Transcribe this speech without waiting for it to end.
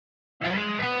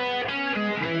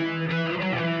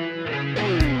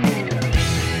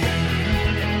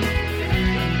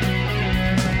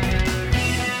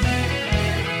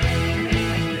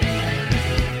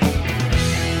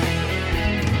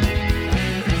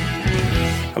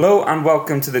Hello and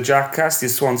welcome to the JackCast, the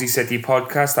Swansea City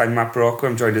podcast. I'm Matt Barocco.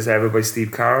 I'm joined as ever by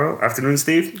Steve Carroll. Afternoon,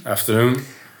 Steve. Afternoon.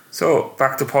 So,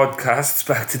 back to podcasts,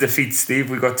 back to defeats, Steve.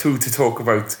 We've got two to talk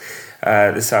about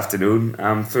this afternoon.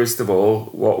 First of all,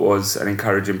 what was an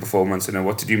encouraging performance, and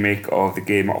what did you make of the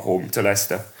game at home to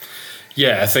Leicester?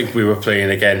 Yeah, I think we were playing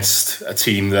against a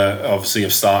team that obviously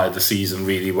have started the season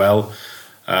really well.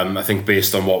 I think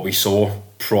based on what we saw,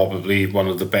 probably one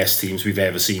of the best teams we've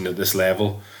ever seen at this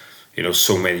level. You know,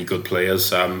 so many good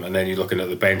players, and then you're looking at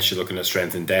the bench, you're looking at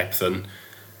strength and depth, and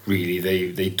really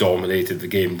they dominated the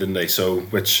game, didn't they? So,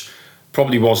 which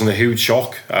probably wasn't a huge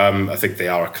shock. I think they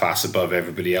are a class above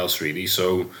everybody else, really.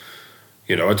 So,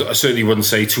 you know, I certainly wouldn't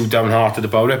say too downhearted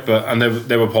about it, but and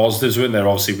there were positives with it. There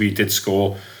obviously we did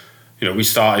score. You know, we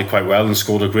started quite well and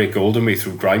scored a great goal, didn't we,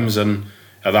 through Grimes, and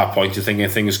at that point you're thinking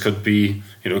things could be,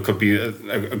 you know, it could be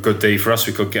a good day for us.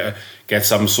 We could get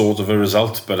some sort of a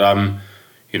result, but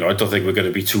you know, I don't think we're going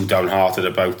to be too downhearted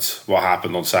about what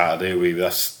happened on Saturday.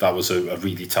 That was a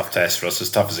really tough test for us, as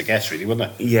tough as it gets, really,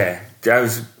 wasn't it? Yeah, I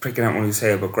was picking up what you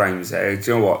say about Grimes. Do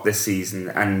you know what, this season,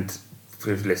 and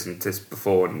we've listened to this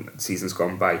before and the season's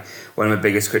gone by, one of the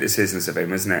biggest criticisms of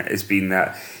him, isn't it, has been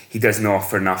that he doesn't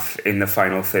offer enough in the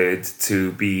final third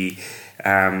to be...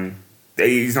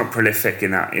 he's not prolific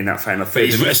in that final third.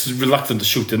 But he's reluctant to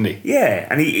shoot, isn't he? Yeah,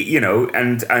 and he, you know,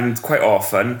 and quite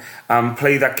often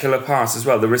play that killer pass as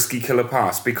well, the risky killer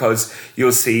pass, because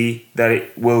you'll see that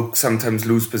it will sometimes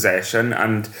lose possession,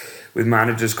 and with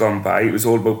managers gone by, it was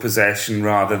all about possession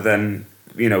rather than,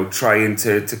 you know, trying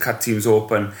to cut teams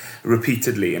open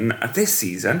repeatedly. And this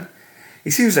season, he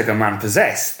seems like a man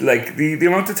possessed. Like the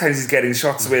amount of times he's getting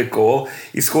shots away at goal,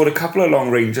 he's scored a couple of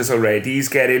long ranges already. He's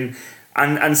getting,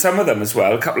 and some of them as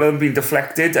well, a couple of them being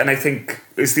deflected. And I think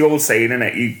it's the old saying, isn't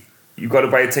it? You got to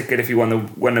buy a ticket if you want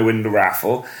to win the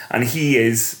raffle. And he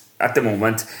is, at the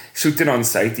moment, shooting on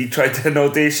sight. He tried an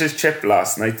audacious chip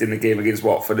last night in the game against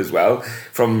Watford as well,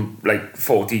 from like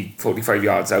 45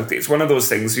 yards out. It's one of those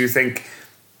things you think,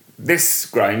 this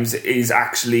Grimes is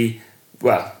actually...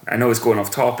 Well, I know it's going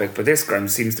off topic, but this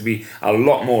Grimes seems to be a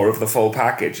lot more of the full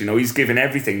package. You know, he's giving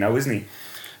everything now, isn't he?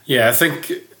 Yeah, I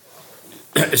think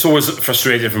it's always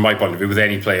frustrating from my point of view with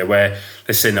any player where,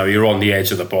 let's say now you're on the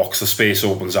edge of the box, the space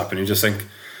opens up and you just think,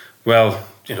 well,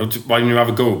 you know, why don't you have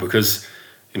a go? Because,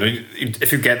 you know,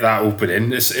 if you get that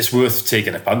opening, it's worth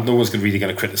taking a punt. No one's really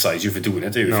going to criticise you for doing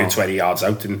it. If you're 20 yards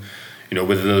out and, you know,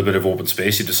 with a little bit of open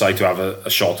space, you decide to have a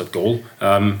shot at goal.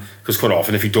 Because quite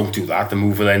often, if you don't do that, the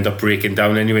move will end up breaking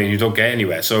down anyway, and you don't get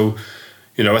anywhere. So,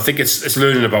 you know, I think it's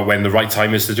learning about when the right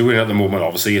time is to do it. At the moment,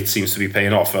 obviously, it seems to be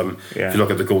paying off. If you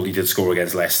look at the goal he did score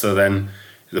against Leicester, then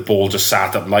the ball just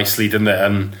sat up nicely, didn't it?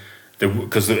 And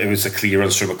because it was a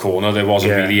clearance from a corner, there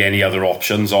wasn't really any other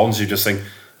options on. So you just think,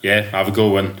 yeah, have a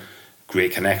go. And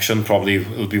great connection. Probably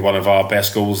will be one of our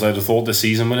best goals, I'd have thought, this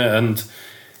season, wouldn't it? And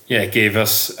yeah, it gave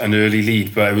us an early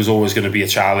lead, but it was always going to be a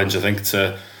challenge, I think,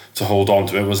 to hold on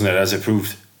to it, wasn't it, as it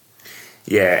proved?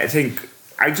 Yeah, I think,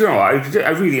 I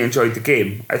really enjoyed the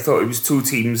game. I thought it was two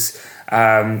teams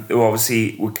who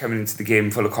obviously were coming into the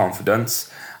game full of confidence,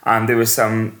 and there were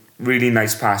some really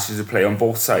nice passages of play on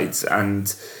both sides, and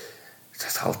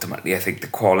just ultimately, I think the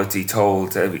quality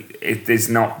told. There's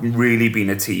not really been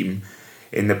a team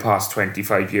in the past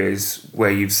 25 years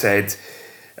where you've said...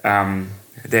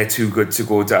 they're too good to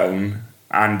go down,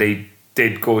 and they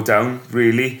did go down,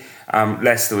 really.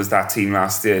 Leicester was that team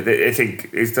last year. I think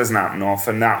it doesn't happen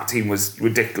often. That team was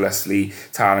ridiculously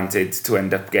talented to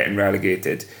end up getting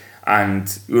relegated,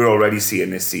 and we're already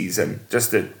seeing this season just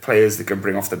the players that can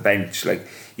bring off the bench, like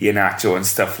Iheanacho and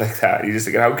stuff like that. You just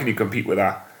think, how can you compete with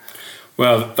that?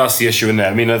 Well, that's the issue in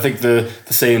there. I mean, I think the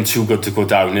saying too good to go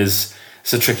down is...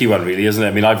 It's a tricky one, really, isn't it?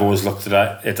 I mean, I've always looked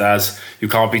at it as you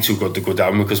can't be too good to go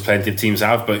down, because plenty of teams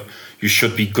have, but you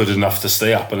should be good enough to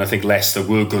stay up. And I think Leicester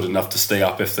were good enough to stay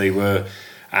up if they were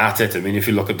at it. I mean, if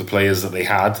you look at the players that they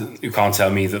had, you can't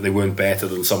tell me that they weren't better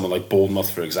than someone like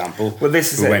Bournemouth, for example, well,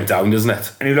 this is who went down, isn't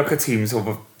it? And you look at teams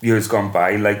over years gone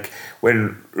by, like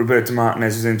when Roberto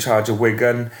Martinez was in charge of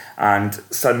Wigan, and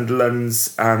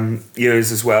Sunderland's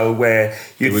years as well, where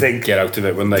you'd think... get out of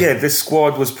it, wouldn't they? Yeah, the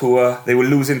squad was poor. They were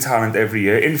losing talent every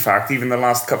year. In fact, even the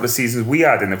last couple of seasons we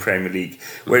had in the Premier League,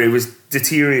 where it was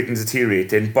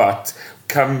deteriorating, but...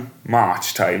 come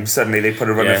March time, suddenly they put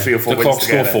a run of 3 or 4 wins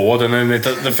together. The clocks go forward, and then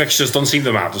the fixtures don't seem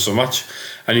to matter so much.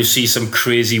 And you see some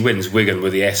crazy wins. Wigan were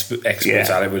the experts at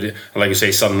it, and like you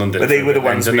say, Sunderland did. But they were the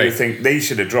ones where you think they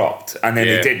should have dropped, and then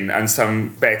they didn't, and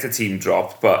some better team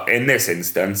dropped. But in this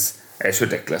instance, It's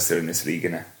ridiculous they're in this league,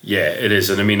 isn't it? Yeah, it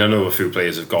is. And I mean, I know a few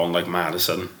players have gone, like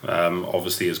Madison,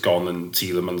 obviously has gone, and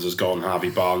Tielemans has gone, Harvey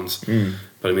Barnes.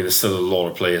 But I mean, there's still a lot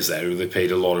of players there who they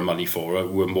paid a lot of money for,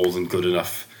 who are more than good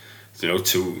enough,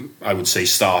 to, I would say,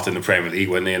 start in the Premier League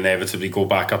when they inevitably go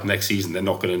back up next season. They're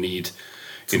not going to need,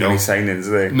 many signings,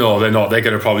 are they? No, they're not. They're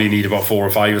going to probably need about 4 or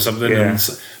 5 or something, and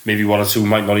maybe 1 or 2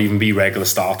 might not even be regular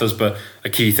starters. But a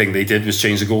key thing they did was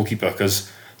change the goalkeeper,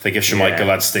 because I think if Schmeichel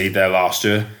had stayed there last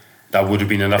year, that would have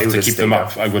been enough to keep them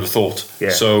up, I would have thought. Yeah.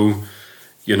 So,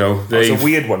 it was a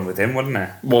weird one with him, wasn't it?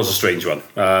 Was a strange one.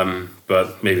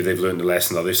 But maybe they've learned a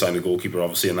lesson that they've signed a goalkeeper,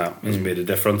 obviously, and that has made a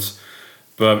difference.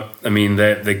 But, I mean,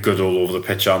 they're good all over the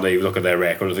pitch, aren't they? You look at their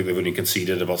record, I think they've only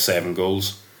conceded about 7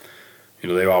 goals.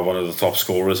 They are one of the top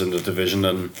scorers in the division,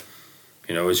 and,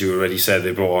 as you already said,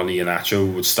 they brought on Iheanacho,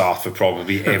 who would start for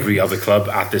probably every other club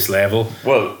at this level.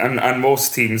 Well, and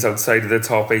most teams outside of the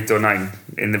top 8 or 9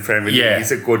 in the Premier League,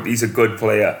 he's a good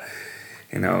player.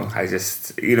 I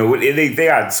just, they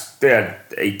had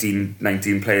 18,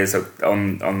 19 players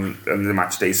on the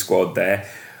match day squad there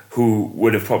who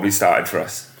would have probably started for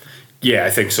us. Yeah, I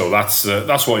think so. That's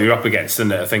what you're up against,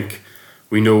 isn't it? I think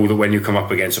we know that when you come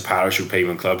up against a parachute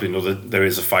payment club, that there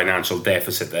is a financial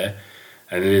deficit there,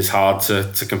 and it is hard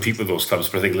to compete with those clubs.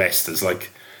 But I think Leicester's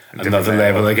like another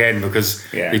level again, because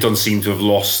they don't seem to have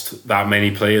lost that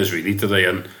many players, really, do they?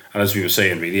 And as we were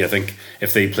saying, really, I think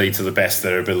if they played to the best of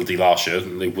their ability last year,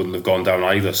 they wouldn't have gone down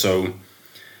either. So,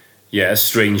 yeah, a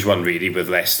strange one, really, with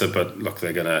Leicester. But look,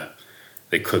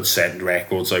 they could set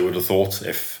records, I would have thought,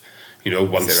 if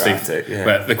once they.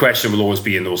 But the question will always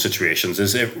be in those situations: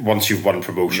 is if once you've won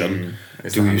promotion,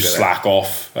 do you slack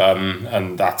off?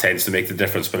 And that tends to make the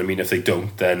difference. But I mean, if they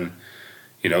don't, then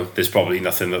there's probably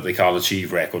nothing that they can't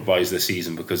achieve record-wise this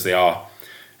season, because they are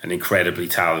an incredibly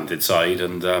talented side,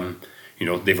 and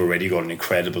they've already got an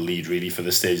incredible lead, really, for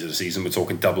this stage of the season. We're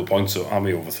talking double points, so are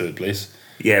we over 3rd place?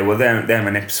 Yeah, well, them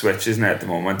and Ipswich, isn't it, at the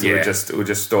moment? We're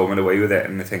just storming away with it,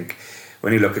 and I think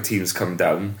when you look at teams come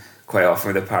down, quite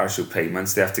often with the parachute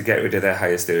payments, they have to get rid of their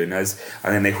highest earners,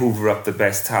 and then they hoover up the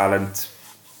best talent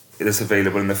that's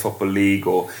available in the Football League,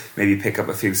 or maybe pick up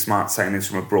a few smart signings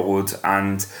from abroad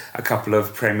and a couple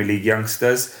of Premier League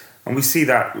youngsters. And we see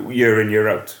that year in, year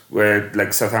out, where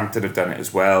like Southampton have done it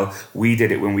as well. We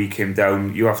did it when we came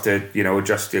down. You have to,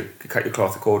 cut your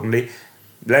cloth accordingly.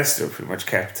 Leicester pretty much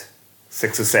kept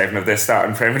 6 or 7 of their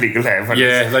starting Premier League 11.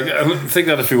 Yeah, I think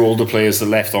that a few older players that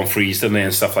left on frees, didn't they,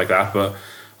 and stuff like that, but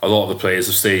a lot of the players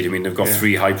have stayed. I mean, they've got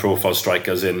 3 high-profile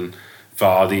strikers in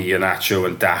Vardy, Iheanacho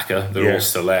and Daka. They're all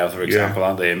still there, for example,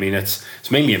 aren't they? I mean, it's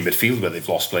mainly in midfield where they've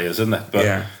lost players, isn't it? But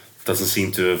it doesn't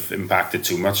seem to have impacted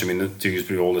too much. I mean, the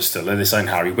Dewsbury all is still there. They signed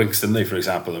Harry Winks, didn't they, for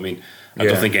example? I mean, I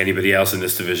don't think anybody else in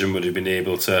this division would have been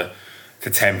able to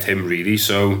tempt him, really.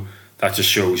 So that just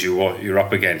shows you what you're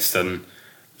up against. And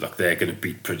look, they're going to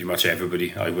beat pretty much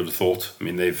everybody, I would have thought. I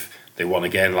mean, they won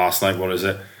again last night. What is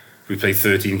it? We played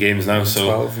 13 games now, so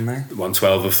 12, haven't they? Won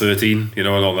 12 of 13. And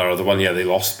on their other one, they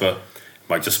lost, but it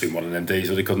might just be one of them days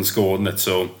where they couldn't score, isn't it?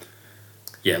 So,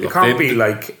 yeah, look, it can't be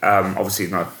like, obviously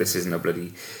not. This isn't a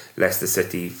bloody Leicester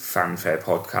City fanfare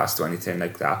podcast or anything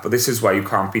like that. But this is why you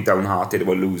can't be downhearted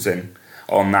about losing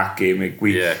on that game.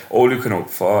 All you can hope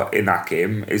for in that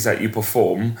game is that you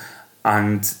perform,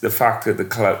 and the fact that the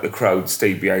crowd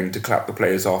stayed behind to clap the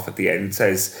players off at the end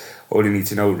says all you need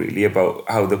to know, really, about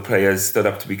how the players stood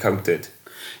up to be counted.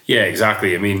 Yeah,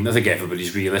 exactly. I mean, I think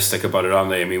everybody's realistic about it, aren't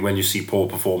they? I mean, when you see poor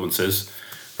performances,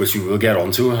 which we will get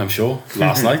onto, I'm sure,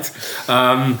 last night,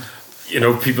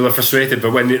 people are frustrated.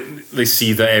 But when they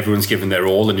see that everyone's given their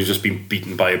all and you've just been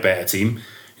beaten by a better team,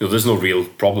 there's no real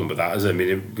problem with that, is it? I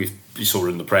mean, we saw it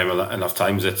in the Premier enough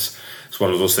times. It's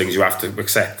one of those things you have to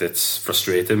accept. It's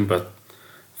frustrating, but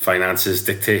finances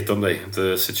dictate, don't they,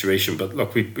 the situation. But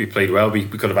look, we played well. We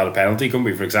could have had a penalty, couldn't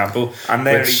we, for example? And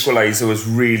their equaliser was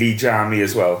really jammy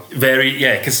as well.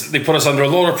 Because they put us under a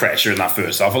lot of pressure in that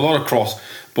first half. A lot of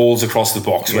balls across the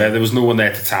box where there was no one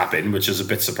there to tap in, which is a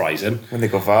bit surprising. When they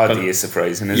got Vardy, is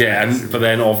surprising, isn't it? But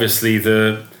then obviously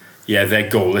their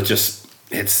goal, it just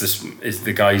hits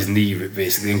the guy's knee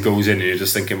basically and goes in, and you're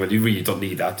just thinking, well, you really don't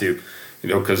need that, do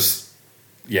you? Because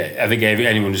I think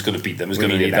anyone who's going to beat them is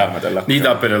going to need that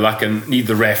bit of luck, and need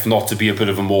the ref not to be a bit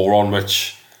of a moron,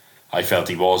 which I felt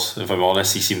he was, if I'm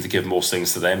honest. He seemed to give most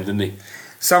things to them, didn't he?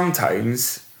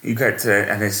 Sometimes you get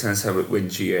to, and it's how it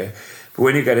wins you, but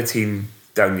when you get a team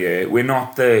down here, we're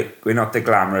not the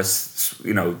glamorous,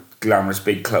 glamorous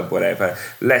big club, whatever.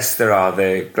 Leicester are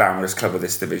the glamorous club of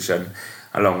this division,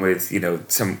 along with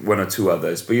some 1 or 2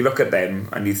 others. But you look at them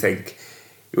and you think,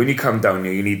 when you come down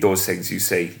here, you need those things. You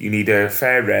say you need a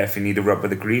fair ref, you need a rub of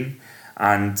the green,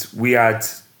 and we had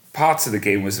parts of the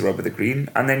game was the rub of the green,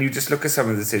 and then you just look at some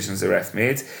of the decisions the ref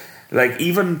made, like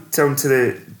even down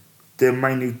to the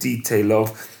minute detail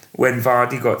of when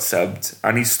Vardy got subbed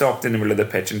and he stopped in the middle of the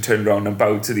pitch and turned around and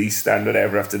bowed to the East Stand or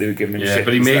whatever after they were giving him shit. Yeah,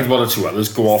 but he made one or two others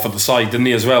go off at the side, didn't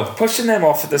he, as well? Pushing them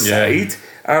off at the side,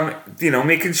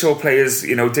 making sure players,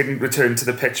 didn't return to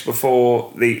the pitch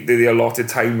before the allotted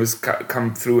time was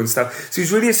come through and stuff. So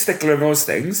he's really a stickler on those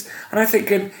things. And I'm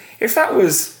thinking, if that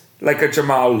was like a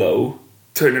Jamal Lowe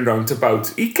turning around to bout,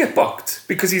 he'd get booked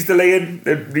because he's delaying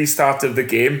the restart of the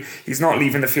game. He's not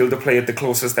leaving the field to play at the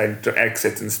closest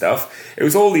exit and stuff. It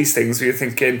was all these things where you're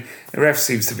thinking the ref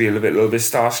seems to be a little bit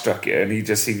starstruck here, and he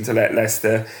just seemed to let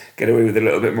Leicester get away with a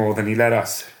little bit more than he let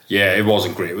us. Yeah, it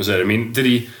wasn't great, was it? I mean,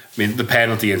 the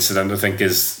penalty incident, I think,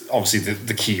 is obviously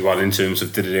the key one in terms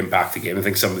of did it impact the game. I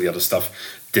think some of the other stuff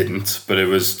didn't, but it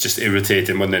was just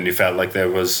irritating when then you felt like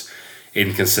there was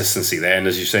inconsistency there. And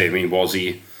as you say, I mean, was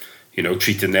he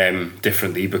treating them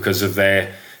differently because of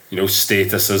their,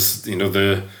 status as,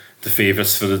 the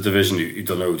favourites for the division? You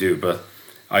don't know, do you? But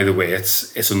either way,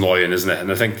 it's annoying, isn't it?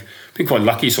 And I think we've been quite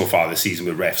lucky so far this season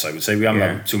with refs, I would say. We haven't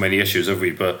had too many issues, have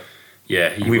we? But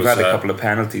yeah, we've had a couple of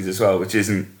penalties as well, which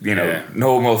isn't,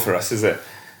 normal for us, is it?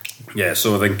 Yeah,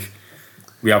 so I think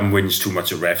we haven't whinged too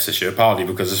much of refs this year, partly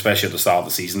because, especially at the start of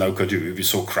the season, how could you? It'd be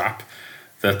so crap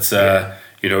that,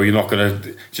 you're not going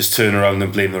to just turn around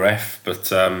and blame the ref.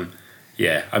 But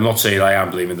yeah, I'm not saying I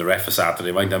am blaming the ref for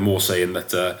Saturday, mind. I'm more saying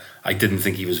that I didn't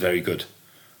think he was very good.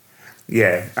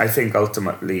 Yeah, I think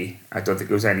ultimately, I don't think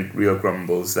there was any real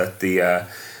grumbles that the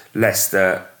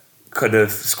Leicester could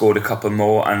have scored a couple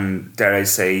more, and dare I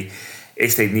say,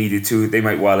 if they needed to, they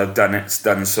might well have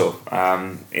done so.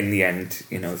 In the end,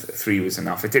 3 was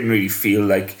enough. It didn't really feel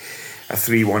like a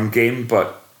 3-1 game,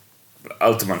 but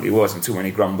ultimately it wasn't too many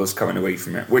grumbles coming away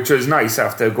from it, which was nice.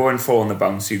 After going 4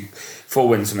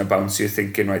 wins on the bounce, you're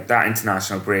thinking, right, that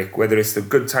international break, whether it's the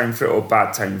good time for it or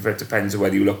bad time for it, depends on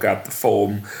whether you look at the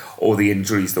form or the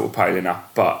injuries that were piling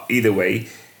up. But either way,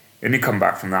 when you come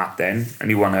back from that then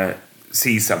and you want to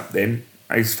see something,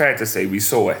 it's fair to say we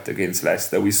saw it against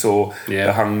Leicester. We saw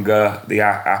the hunger, the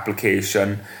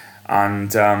application,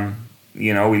 and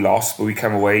we lost, but we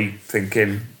come away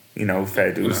thinking,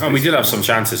 fair dues. And we did have some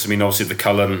chances. I mean, obviously the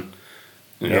Cullen,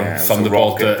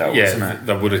 thunderbolt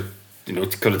that would have,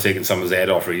 could have taken someone's head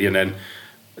off really, and then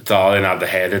Darlin had the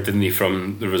header, didn't he,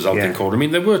 from the resulting corner. I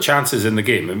mean, there were chances in the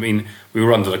game. I mean, we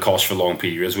were under the cosh for long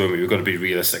periods, weren't we? We've got to be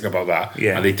realistic about that.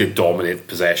 Yeah. And they did dominate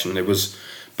possession.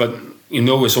 But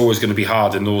it's always going to be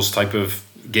hard in those type of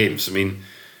games. I mean,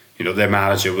 their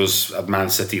manager was at Man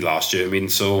City last year. I mean,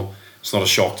 so it's not a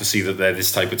shock to see that they're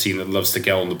this type of team that loves to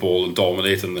get on the ball and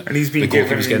dominate, and he's been the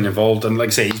goalkeeper's getting involved, and like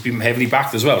I say, he's been heavily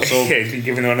backed as well. So he's been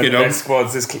given one of the best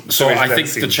squads. So I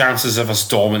think the chances of us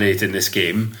dominating this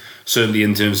game, certainly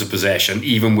in terms of possession,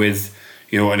 even with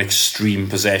an extreme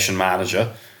possession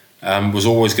manager, was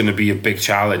always going to be a big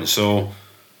challenge. So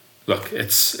look,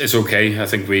 it's okay. I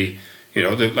think we,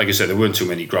 like I said, there weren't too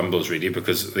many grumbles really,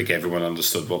 because I think everyone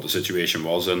understood what the situation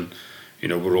was, and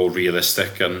we're all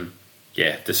realistic, and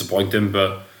disappointing,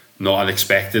 but not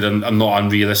unexpected and not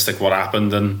unrealistic what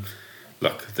happened. And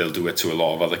look, they'll do it to a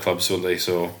lot of other clubs, won't they?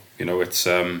 So it's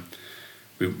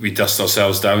we dust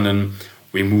ourselves down and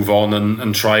we move on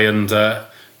and try and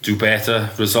do better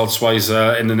results wise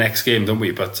in the next game, don't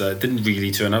we? But it didn't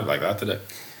really turn out like that, did it?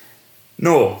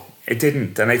 No, it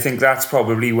didn't, and I think that's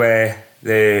probably where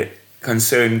the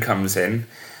concern comes in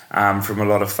from a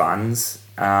lot of fans.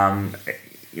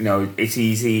 It's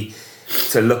easy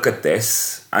to look at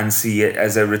this and see it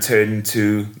as a return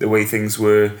to the way things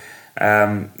were,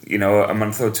 a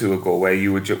month or two ago, where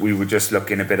we were just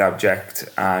looking a bit abject,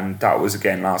 and that was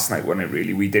again last night, wasn't it?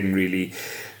 Really, we didn't really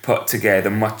put together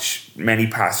many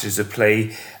passages of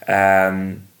play.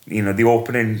 The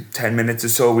opening 10 minutes or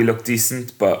so, we looked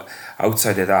decent, but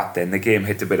outside of that, then the game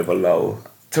hit a bit of a lull.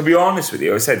 To be honest with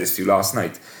you, I said this to you last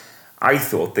night, I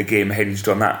thought the game hinged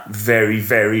on that very,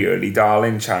 very early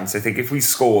Darlin chance. I think if we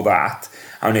score that,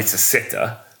 and it's a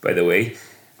sitter, by the way,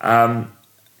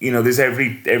 there's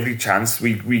every chance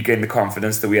we regain the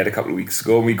confidence that we had a couple of weeks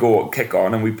ago, and we go kick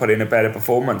on and we put in a better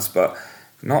performance. But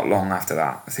not long after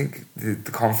that, I think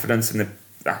the confidence and the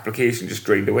application just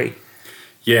drained away.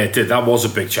 Yeah, it did. That was a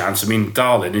big chance. I mean,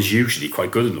 Darlin is usually quite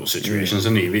good in those situations,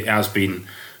 isn't he? He has been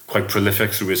quite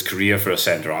prolific through his career for a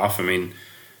centre half. I mean,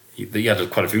 he had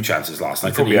quite a few chances last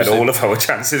night. He probably had all of our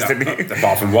chances, didn't he?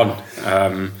 Apart from one.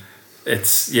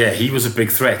 He was a big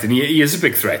threat, and he is a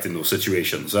big threat in those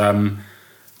situations.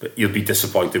 But you'll be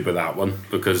disappointed with that one,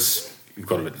 because you've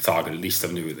got to hit the target at least,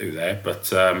 haven't you, there?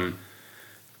 But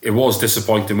it was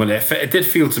disappointing when it did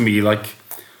feel to me like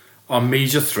our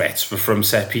major threats were from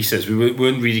set pieces. We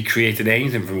weren't really creating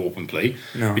anything from open play.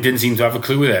 No. We didn't seem to have a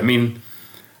clue with it. I mean,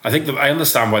 I think I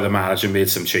understand why the manager made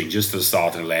some changes to the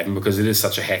starting 11 because it is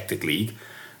such a hectic league.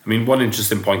 I mean, one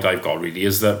interesting point I've got really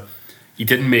is that he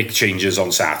didn't make changes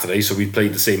on Saturday, so we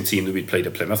played the same team that we'd played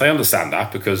at Plymouth. I understand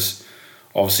that because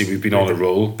obviously we've been on a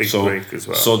roll. Big break as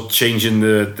well. So changing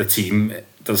the team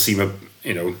does seem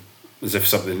as if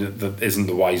something that isn't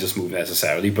the wisest move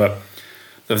necessarily. But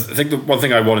I think the one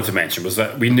thing I wanted to mention was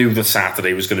that we knew that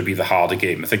Saturday was going to be the harder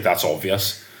game. I think that's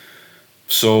obvious.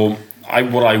 So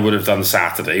what I would have done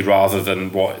Saturday rather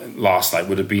than what last night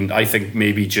would have been, I think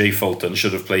maybe Jay Fulton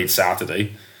should have played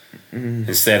Saturday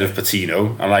instead of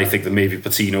Patino, and I think that maybe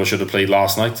Patino should have played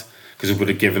last night because it would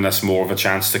have given us more of a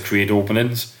chance to create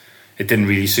openings. It didn't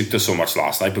really suit us so much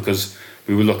last night because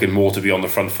we were looking more to be on the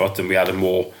front foot and we had a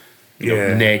more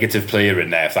negative player in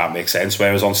there, if that makes sense.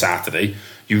 Whereas on Saturday,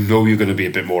 you're going to be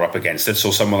a bit more up against it,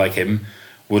 so someone like him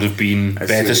would have been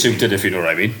better suited, if you know what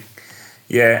I mean.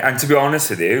 Yeah, and to be honest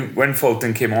with you, when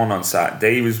Fulton came on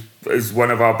Saturday, he was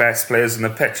one of our best players on the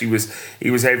pitch. He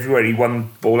was everywhere. He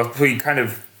won ball up. So he kind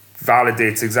of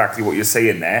validates exactly what you're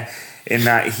saying there, in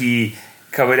that he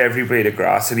covered every blade of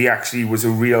grass and he actually was a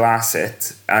real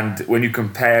asset. And when you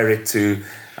compare it to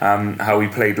how he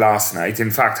played last night, in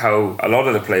fact how a lot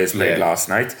of the players played last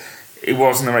night, it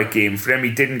wasn't the right game for him. He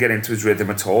didn't get into his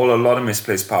rhythm at all, a lot of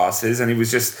misplaced passes, and he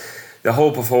was just, the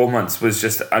whole performance was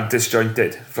just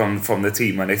disjointed from the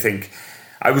team. And I think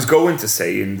I was going to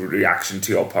say, in reaction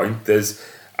to your point,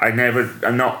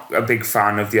 I'm not a big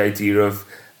fan of the idea of,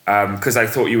 because I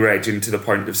thought you were edging to the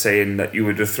point of saying that you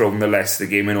would have thrown the Leicester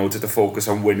game in order to focus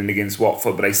on winning against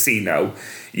Watford, but I see now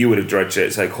you would have judged it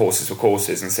as like horses for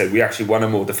courses and said we actually won a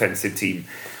more defensive team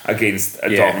against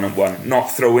a dominant one.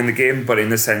 Not throwing the game, but in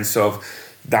the sense of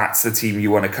that's the team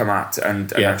you want to come at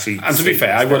and actually. And to be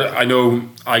fair, I know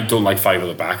I don't like five at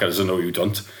the back, as I know you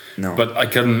don't. No. But I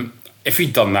can. If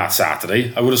he'd done that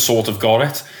Saturday, I would have sort of got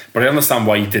it. But I understand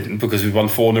why he didn't, because we won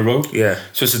 4 in a row. Yeah.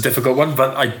 So it's a difficult one,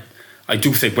 but I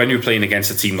do think when you're playing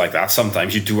against a team like that,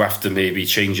 sometimes you do have to maybe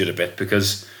change it a bit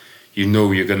because you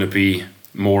know you're going to be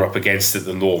more up against it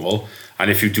than normal. And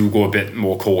if you do go a bit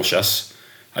more cautious,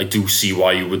 I do see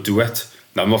why you would do it.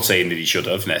 Now, I'm not saying that he should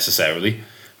have necessarily,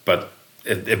 but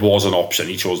it was an option.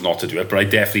 He chose not to do it. But I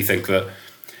definitely think that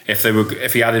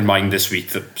if he had in mind this week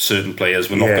that certain players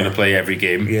were not going to play every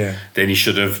game, then he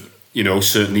should have,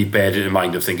 certainly bared it in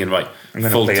mind of thinking, right, I'm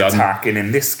going to play attacking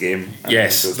in this game.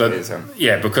 Yes,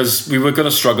 because we were going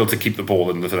to struggle to keep the ball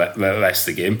in the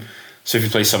Leicester game. So if you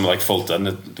play someone like Fulton,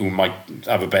 who might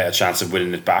have a better chance of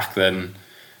winning it back, then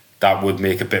that would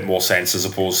make a bit more sense as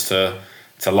opposed to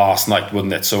last night,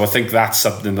 wouldn't it? So I think that's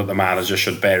something that the manager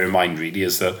should bear in mind, really,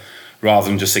 is that rather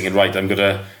than just thinking, right, I'm going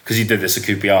to... Because he did this at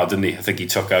QPR, didn't he? I think he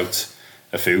took out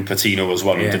a few. Patino was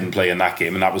one who didn't play in that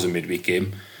game, and that was a midweek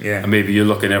game. Yeah. And maybe you're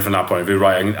looking at it from that point of view,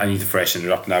 right, I need to freshen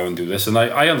it up now and do this. And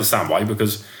I understand why,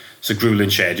 because it's a grueling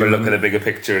schedule. But look at the bigger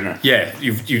picture, innit? Yeah,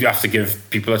 you have to give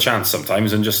people a chance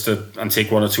sometimes and just and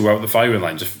take 1 or 2 out of the firing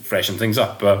line, just freshen things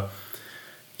up. But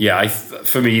yeah,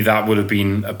 for me, that would have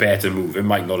been a better move. It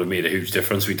might not have made a huge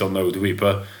difference, we don't know, do we?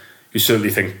 But you certainly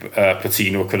think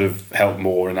Patino could have helped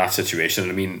more in that situation.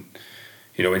 I mean,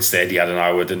 instead he had an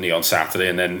hour, didn't he, on Saturday,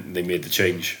 and then they made the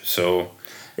change. So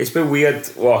it's been weird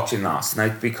watching last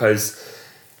night because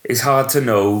it's hard to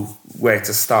know where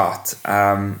to start.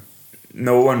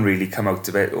 No one really come out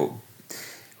of it,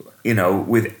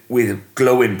 with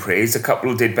glowing praise. A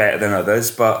couple did better than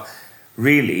others, but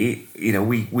really,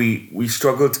 we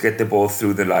struggled to get the ball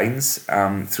through the lines,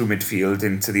 through midfield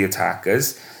into the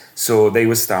attackers. So they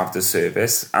were starved of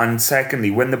service. And secondly,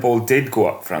 when the ball did go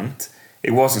up front,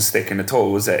 it wasn't sticking at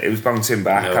all, was it? It was bouncing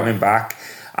back, coming back,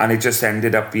 and it just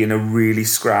ended up being a really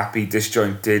scrappy,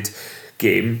 disjointed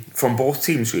game from both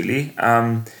teams, really.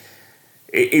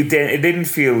 It didn't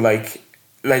feel like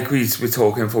we were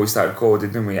talking before we started recording,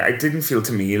 didn't we? It didn't feel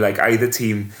to me like either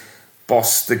team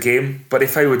bossed the game. But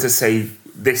if I were to say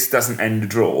this doesn't end a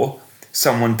draw,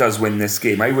 someone does win this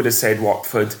game, I would have said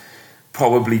Watford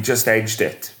probably just edged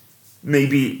it.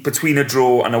 Maybe between a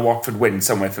draw and a Watford win,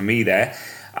 somewhere for me there.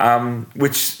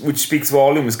 Which speaks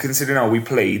volumes considering how we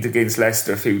played against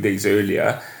Leicester a few days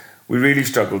earlier. We really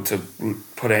struggled to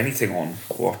put anything on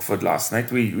Watford last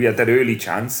night. We had that early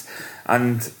chance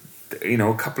and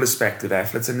a couple of speculative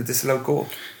efforts and a disallowed goal.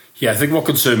 Yeah, I think what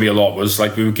concerned me a lot was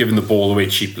we were giving the ball away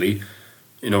cheaply.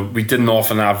 We didn't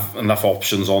often have enough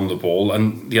options on the ball,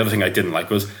 and the other thing I didn't like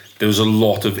was there was a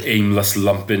lot of aimless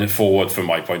lumping it forward from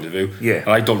my point of view. Yeah. And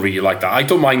I don't really like that. I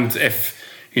don't mind if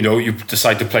you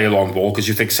decide to play a long ball because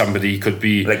you think somebody could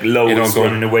be like low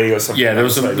running away or something. Yeah, there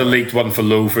was the late one for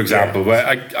Low, for example, where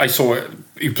I saw it.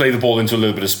 You play the ball into a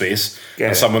little bit of space,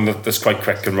 and someone that's quite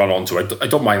quick can run onto it. I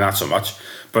don't mind that so much,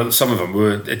 but some of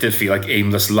them it did feel like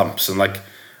aimless lumps, and like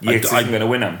I'm going to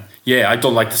win them. Yeah, I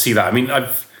don't like to see that. I mean,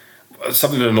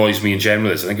 something that annoys me in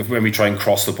general is I think when we try and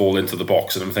cross the ball into the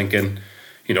box, and I'm thinking,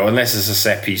 unless it's a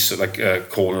set piece like a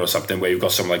corner or something where you've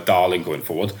got someone like Darling going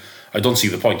forward, I don't see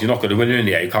the point. You're not going to win it in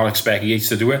the air. You can't expect Yates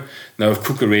to do it. Now, if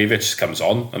Kukarevich comes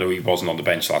on, I know he wasn't on the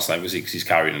bench last night, was he? Because he's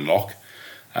carrying a lock.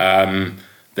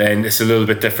 Then it's a little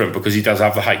bit different because he does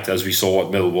have the height, as we saw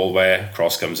at Millwall, where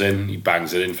cross comes in, he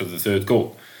bangs it in for the third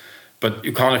goal. But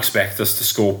you can't expect us to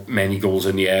score many goals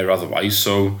in the air otherwise.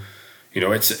 So,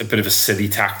 it's a bit of a silly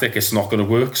tactic. It's not going to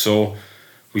work. So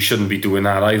we shouldn't be doing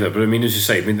that either. But I mean, as you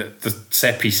say, the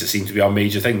set pieces seem to be our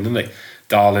major thing, didn't they?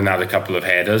 Darling had a couple of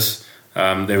headers.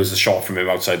 There was a shot from him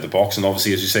outside the box, and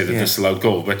obviously, as you say, the disallowed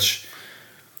goal, which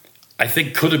I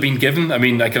think could have been given. I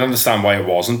mean, I can understand why it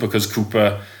wasn't, because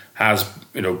Cooper has,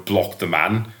 blocked the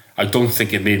man. I don't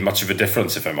think it made much of a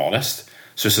difference, if I'm honest.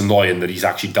 So it's annoying that he's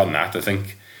actually done that. I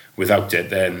think without it,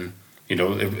 then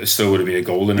it still would have been a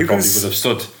goal, and it probably would have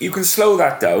stood. You can slow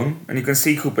that down, and you can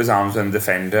see Cooper's arms on the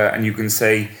defender, and you can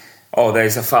say, "Oh,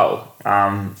 there's a foul,"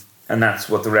 and that's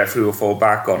what the referee will fall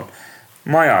back on.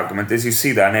 My argument is you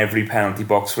see that in every penalty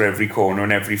box for every corner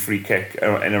and every free kick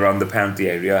in around the penalty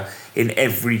area in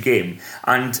every game.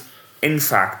 And in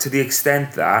fact, to the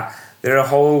extent that there are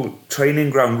whole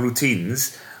training ground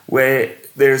routines where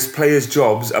there's players'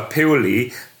 jobs are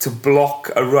purely to block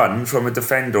a run from a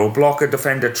defender or block a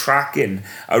defender tracking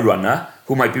a runner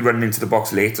who might be running into the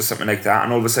box late or something like that,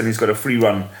 and all of a sudden he's got a free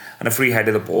run and a free head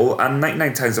of the ball, and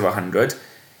 99 times out of 100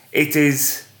 it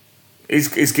is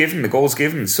given, the goal's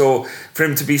given. So for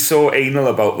him to be so anal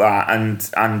about that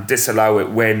and disallow it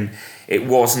when it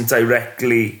wasn't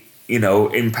directly,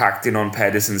 impacting on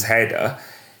Pedersen's header,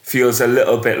 feels a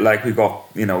little bit like we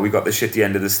got the shitty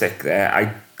end of the stick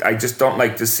there. I just don't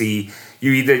like to see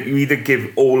you either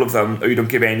give all of them or you don't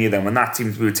give any of them, and that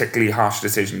seems to be a particularly harsh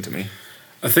decision to me.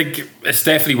 I think it's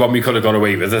definitely one we could have got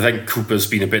away with. I think Cooper's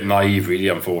been a bit naive, really,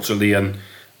 unfortunately, and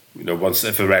once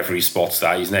if a referee spots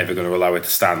that, he's never going to allow it to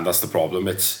stand. That's the problem.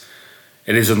 It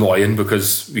is annoying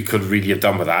because we could really have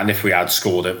done with that, and if we had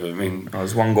scored it, I mean, it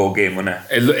was one goal game, wasn't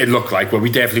it? It looked like, well,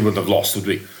 we definitely wouldn't have lost, would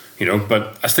we?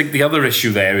 But I think the other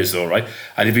issue there is, though, right,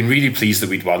 I'd have been really pleased that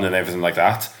we'd won and everything like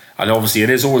that. And obviously, it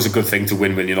is always a good thing to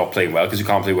win when you're not playing well, because you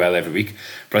can't play well every week.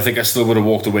 But I think I still would have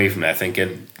walked away from there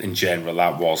thinking, in general,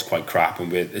 that was quite crap,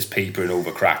 and it's papering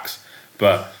over cracks.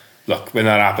 But look, when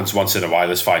that happens once in a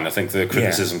while, it's fine. I think the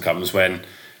criticism comes when,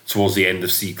 towards the end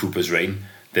of Steve Cooper's reign,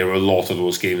 there were a lot of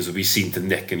those games that we seemed to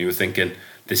nick, and you were thinking,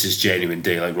 this is genuine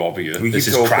daylight robbery. We keep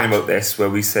talking about this, where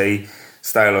we say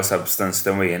style or substance,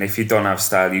 don't we? And if you don't have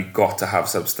style, you've got to have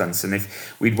substance. And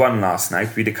if we'd won last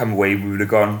night, we'd have come away, we would have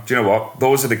gone, do you know what?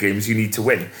 Those are the games you need to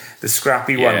win. The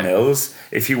scrappy 1-0s,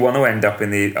 if you want to end up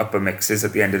in the upper mixes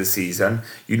at the end of the season,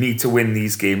 you need to win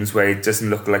these games where it doesn't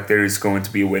look like there is going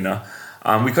to be a winner.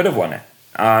 We could have won it.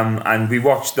 And we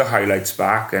watched the highlights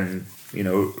back and,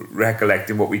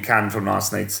 recollecting what we can from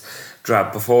last night's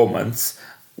drab performance,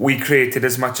 we created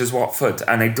as much as Watford.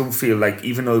 And I do feel like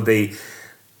even though they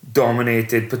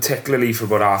dominated, particularly for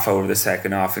about half hour of the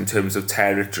second half in terms of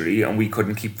territory, and we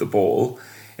couldn't keep the ball,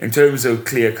 in terms of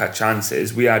clear-cut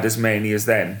chances, we had as many as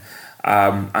them.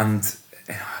 And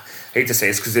I hate to say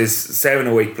it's because there's 7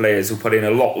 or 8 players who put in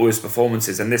a lot worse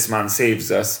performances, and this man saves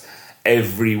us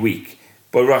every week.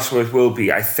 But Rushworth will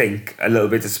be, I think, a little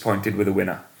bit disappointed with the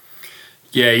winner.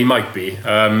 Yeah, he might be.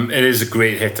 It is a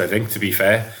great hit, I think, to be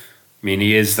fair. I mean,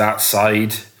 he is that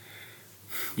side.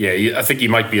 Yeah, I think he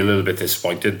might be a little bit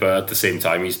disappointed, but at the same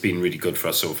time, he's been really good for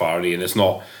us so far. And it's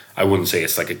not, I wouldn't say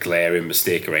it's like a glaring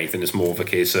mistake or anything. It's more of a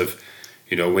case of,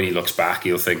 when he looks back,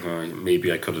 he'll think, maybe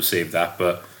I could have saved that.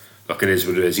 But look, it is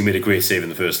what it is. He made a great save in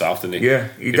the first half, didn't he? Yeah,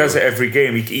 he does it every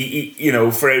game. He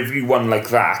for every one like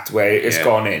that, where it's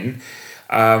gone in,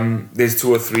 there's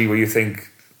 2 or 3 where you think,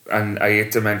 and I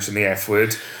hate to mention the F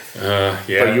word, but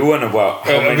you wonder what?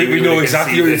 We know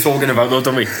exactly what you're talking about, though,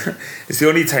 don't we? It's the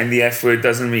only time the F word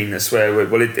doesn't mean a swear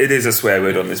word. Well, it is a swear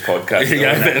word on this podcast.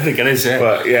 I think it is, yeah.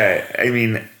 But I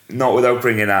mean, not without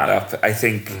bringing that up, I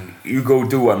think you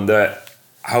do wonder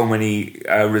how many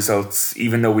results,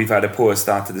 even though we've had a poor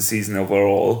start to the season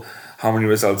overall, how many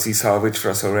results he's salvaged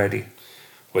for us already.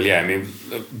 Well, yeah, I mean,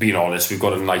 being honest, we've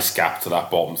got a nice gap to that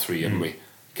bottom 3, haven't we?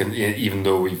 Even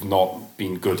though we've not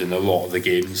been good in a lot of the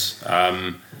games,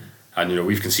 and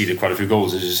we've conceded quite a few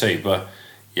goals, as you say. But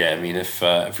yeah, I mean,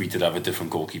 if we did have a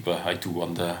different goalkeeper, I do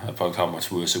wonder about how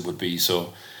much worse it would be.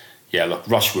 So yeah, look,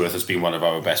 Rushworth has been one of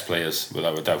our best players,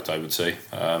 without a doubt, I would say.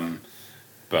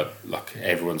 But look,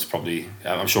 everyone's probably...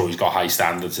 I'm sure he's got high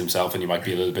standards himself and he might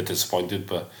be a little bit disappointed,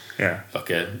 but yeah, look,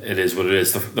 it is what it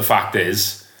is. The fact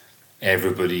is,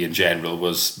 everybody in general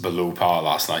was below par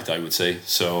last night, I would say.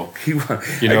 So,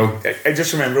 I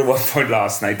just remember at one point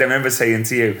last night, I remember saying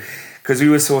to you, because we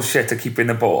were so shit at keeping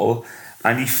the ball,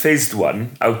 and he fizzed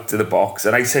one out to the box,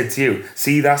 and I said to you,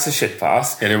 see, that's a shit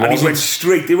pass. And he went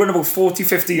straight, they were about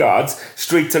 40-50 yards,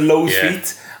 straight to Lowe's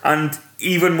feet, and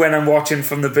even when I'm watching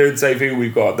from the bird's eye view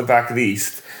we've got at the back of the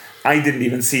East, I didn't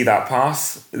even see that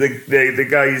pass. The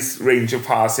guy's range of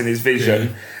pass and his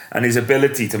vision and his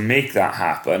ability to make that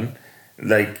happen,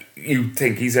 like, you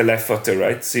think he's a left footer,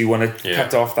 right? So you want to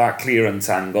cut off that clearance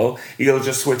angle, he'll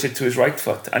just switch it to his right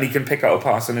foot, and he can pick out a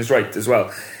pass on his right as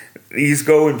well. He's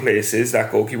going places,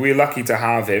 that goalkeeper. We're lucky to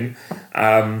have him,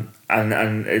 and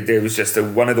it was just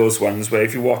one of those ones where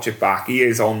if you watch it back, he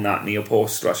is on that near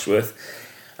post, Rushworth.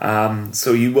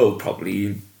 So you will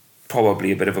probably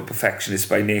a bit of a perfectionist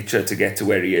by nature to get to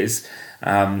where he is.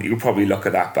 You'll probably look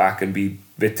at that back and be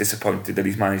a bit disappointed that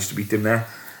he's managed to beat him there.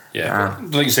 Yeah,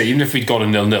 but like you say, even if we'd got a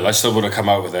 0-0, I still would have come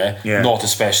out with there. Yeah. Not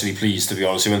especially pleased, to be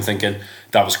honest. You were thinking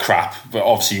that was crap, but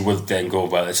obviously you would then go,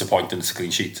 well, it's a point and it's a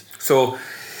clean sheet. So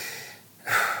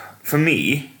for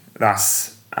me,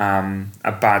 that's a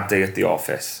bad day at the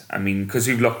office. I mean, because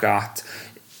you look at,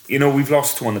 we've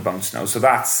lost 2 on the bounce now, so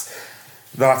that's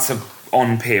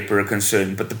on paper a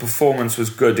concern, but the performance was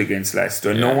good against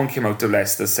Leicester, and no one came out of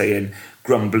Leicester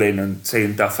grumbling and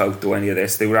saying Duff out or any of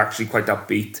this. They were actually quite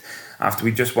upbeat after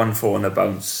we just won 4 on the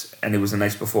bounce, and it was a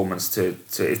nice performance to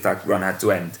if that run had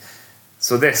to end.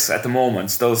 So this, at the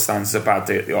moment, still stands as a bad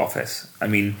day at the office. I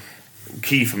mean,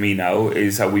 key for me now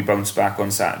is how we bounce back on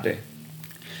Saturday.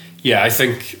 Yeah, I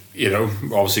think,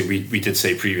 obviously we did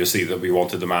say previously that we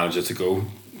wanted the manager to go.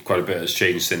 Quite a bit has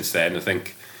changed since then. I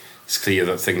think it's clear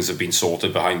that things have been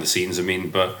sorted behind the scenes. I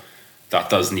mean, but that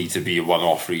does need to be a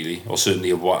one-off, really, or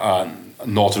certainly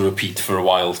not a repeat for a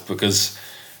while, because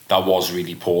that was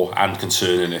really poor and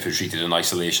concerning if it's treated in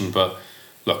isolation. But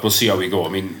look, we'll see how we go. I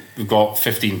mean, we've got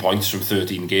 15 points from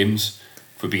 13 games.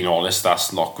 If we're being honest,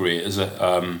 that's not great, is it?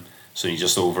 So you're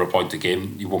just over a point a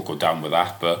game. You won't go down with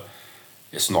that, but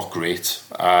it's not great.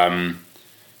 I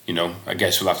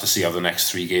guess we'll have to see how the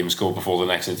next 3 games go before the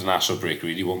next international break,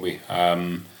 really, won't we?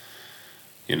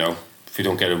 If we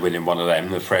don't get a win in one of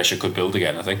them, the pressure could build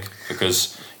again, I think,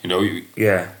 because,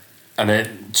 and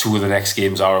then 2 of the next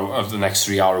games of the next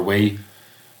 3 are away.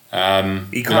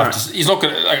 He's not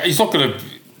going to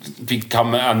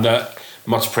become under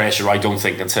much pressure, I don't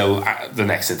think, until the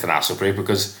next international break,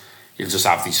 because he'll just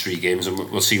have these 3 games and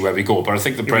we'll see where we go. But I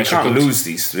think the pressure can't lose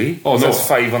these 3. Oh no, that's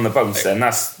 5 on the bounce. Then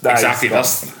that's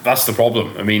the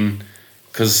problem. I mean,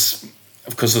 because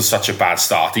of such a bad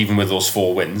start, even with those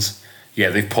 4 wins,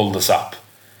 they've pulled us up,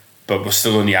 but we're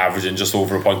still only averaging just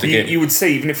over a point a game. You would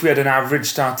say, even if we had an average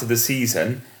start to the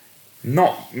season,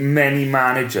 not many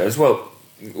managers, well,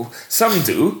 some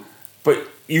do, but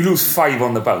you lose 5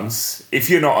 on the bounce. If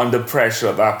you're not under pressure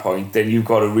at that point, then you've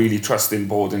got to really trust in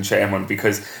board and chairman,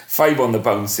 because 5 on the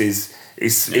bounce is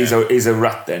a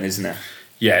rut then, isn't it?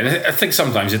 Yeah, and I think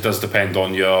sometimes it does depend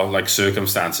on your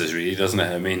circumstances, really, doesn't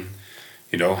it? I mean,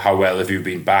 how well have you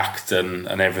been backed and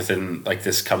everything like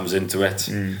this comes into it.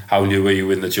 How new are you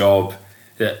in the job?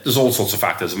 Yeah, there's all sorts of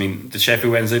factors. I mean, did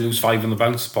Sheffield Wednesday lose 5 on the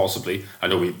bounce? Possibly. I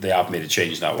know they have made a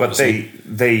change now. But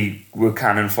they were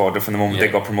cannon fodder from the moment they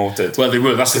got promoted. Well, they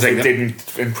were. That's the thing. They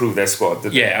didn't improve their squad,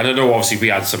 did they? Yeah, and I know obviously we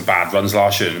had some bad runs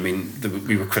last year. I mean,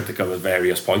 we were critical at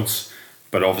various points.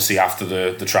 But obviously after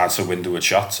the transfer window had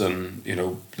shut and,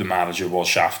 the manager was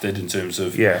shafted in terms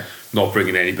of not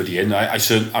bringing anybody in. I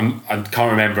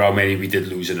can't remember how many we did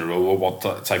lose in a row or what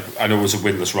type. I know it was a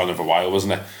winless run of a while,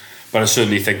 wasn't it? But I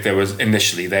certainly think there was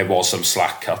some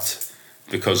slack cut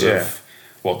because of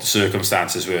what the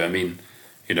circumstances were. I mean,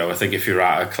 I think if you're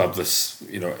at a club that's,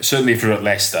 certainly if you're at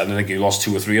Leicester and I think you lost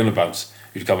 2 or 3 on the bounce,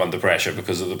 you'd come under pressure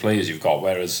because of the players you've got.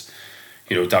 Whereas,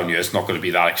 down here it's not going to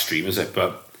be that extreme, is it?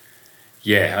 But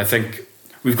yeah, I think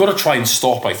we've got to try and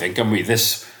stop, haven't we,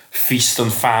 this feast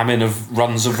and famine of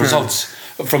runs of results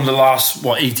from the last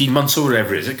 18 months or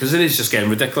whatever it is, because it is just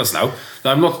getting ridiculous now.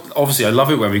 I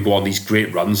love it when we go on these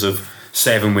great runs of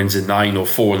 7 wins in 9 or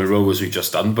 4 in a row as we've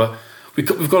just done, but we've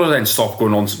got to then stop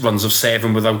going on runs of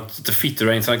 7 without defeat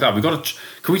or anything like that.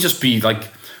 Can we just be like,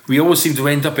 we always seem to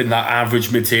end up in that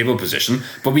average mid-table position,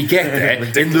 but we get there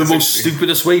in the most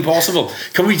stupidest way possible.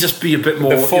 Can we just be a bit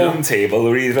more... The form table,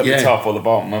 we're either at the top or the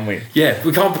bottom, aren't we? Yeah,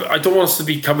 we can't... I don't want us to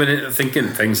be coming in and thinking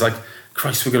things like,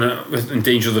 Christ, we're in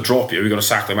danger of the drop here, we've got to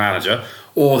sack the manager,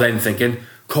 or then thinking,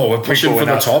 we're pushing for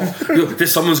the top.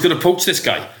 There's someone's going to poach this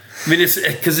guy. I mean, it's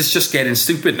because it's just getting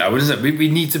stupid now, isn't it? We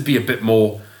need to be a bit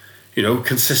more,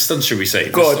 consistent, should we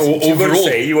say? God, overall,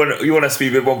 you want us to be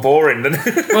a bit more boring, then?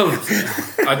 Well,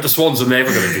 the Swans are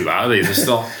never going to do that, are they? It's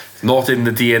not in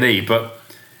the DNA. But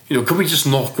can we just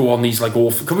not go on these like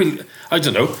awful? Can we? I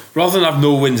don't know. Rather than have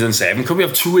no wins in 7, can we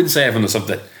have 2 in 7 or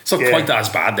something? It's not quite as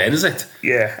bad then, is it?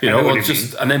 Yeah.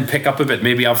 And then pick up a bit.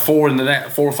 Maybe have 4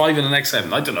 or 5 in the next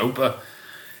 7. I don't know, but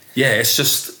yeah, it's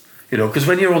just. Because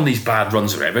when you're on these bad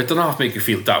runs or whatever, it doesn't have to make you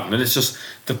feel down, and it's just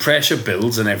the pressure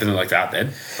builds and everything like that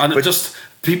then. And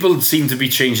people seem to be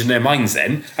changing their minds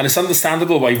then, and it's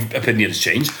understandable why opinions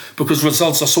change, because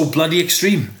results are so bloody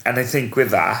extreme. And I think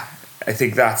with that,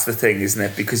 that's the thing, isn't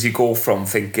it? Because you go from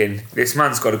thinking, this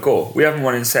man's got to go. We haven't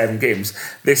won in 7 games.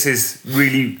 This is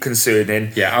really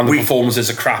concerning. Yeah, and the performances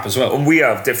are crap as well. And we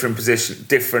have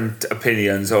different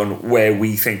opinions on where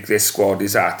we think this squad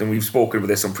is at. And we've spoken about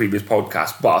this on previous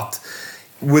podcasts. But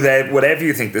whatever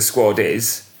you think the squad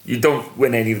is, you don't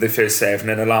win any of the first 7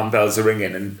 and alarm bells are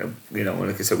ringing. And,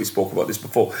 like I said, we spoke about this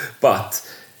before. But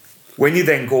when you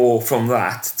then go from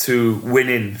that to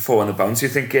winning 4 on the bounce,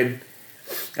 you're thinking...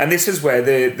 And this is where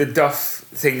the Duff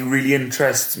thing really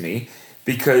interests me,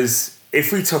 because if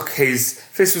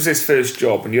this was his first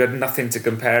job and you had nothing to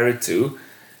compare it to,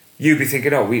 you'd be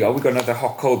thinking, we got another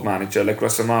hot cold manager like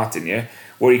Russell Martin, yeah,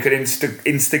 where he could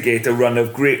instigate a run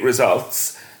of great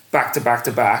results back to back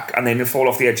to back, and then he'll fall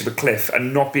off the edge of a cliff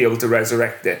and not be able to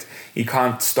resurrect it. He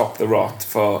can't stop the rot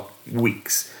for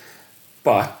weeks.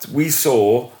 But we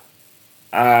saw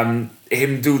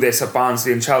him do this at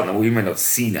Barnsley and Cheltenham. We may not have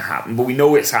seen it happen, but we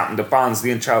know it's happened at Barnsley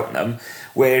and Cheltenham,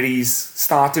 where he's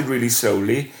started really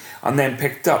slowly and then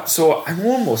picked up. So I'll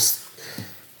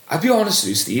be honest with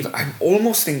you, Steve, I'm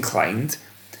almost inclined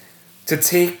to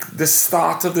take the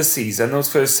start of the season, those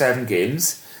first 7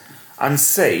 games, and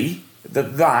say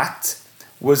that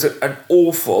was an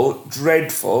awful,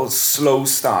 dreadful, slow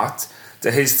start to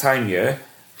his time here,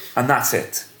 and that's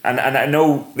it. And I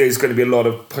know there's going to be a lot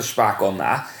of pushback on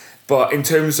that, but in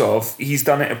terms of, he's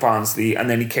done it at Barnsley and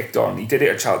then he kicked on. He did it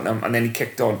at Cheltenham and then he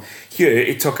kicked on. Here,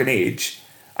 it took an age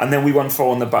and then we won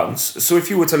 4 on the bounce. So if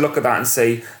you were to look at that and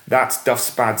say, that's Duff's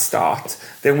bad start,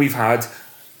 then we've had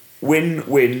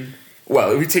win.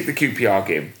 Well, if we take the QPR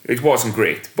game, it wasn't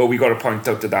great, but we got a point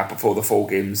out of that before the 4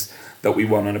 games that we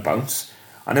won on a bounce.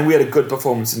 And then we had a good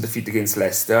performance in defeat against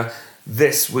Leicester.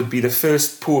 This would be the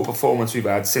first poor performance we've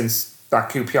had since that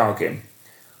QPR game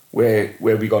where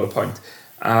we got a point.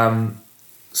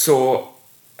 So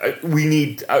we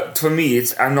need, for me,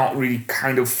 I'm not really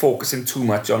kind of focusing too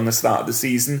much on the start of the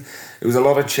season. It was a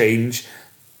lot of change,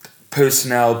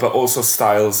 personnel, but also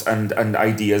styles and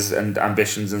ideas and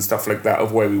ambitions and stuff like that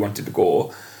of where we wanted to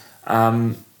go.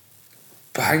 But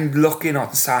I'm looking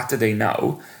at Saturday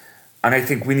now, and I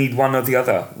think we need one or the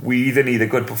other. We either need a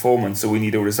good performance or we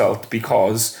need a result,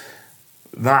 because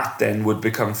that then would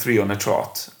become 3 on a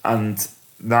trot, and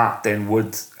that then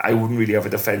I wouldn't really have a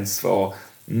defence for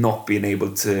not being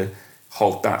able to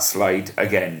halt that slide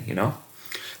again,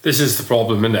 This is the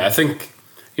problem, isn't it? I think,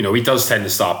 he does tend to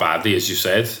start badly, as you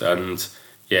said, and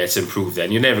it's improved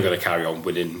then. You're never going to carry on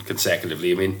winning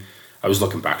consecutively. I mean, I was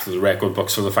looking back to the record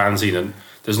books for the fanzine, and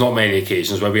there's not many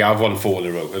occasions where we have won 4 in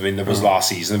a row. I mean, there was last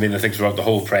season. I mean, I think throughout the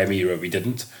whole Premier era we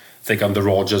didn't. I think under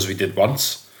Rodgers we did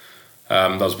once.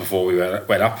 That was before we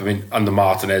went up. I mean, under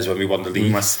Martinez when we won the league. We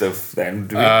must have then.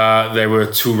 There were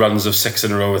 2 runs of 6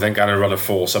 in a row, I think, and a run of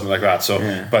 4, something like that. So,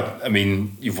 But I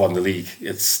mean, you've won the league.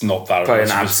 It's not that by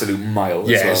an absolute mile.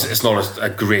 Yeah, as well. It's not a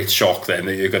great shock then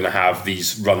that you're going to have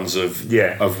these runs of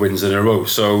wins in a row.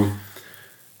 So,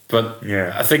 but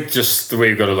I think just the way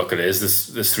you've got to look at it is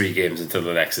there's 3 games until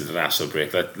the next international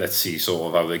break. Let's see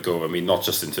sort of how they go. I mean, not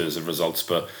just in terms of results,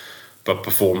 but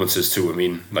performances too. I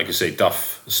mean, like you say,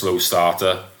 Duff, slow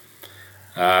starter.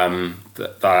 And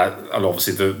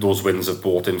obviously those wins have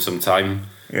bought him some time.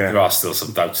 There are still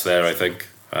some doubts there, I think.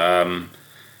 But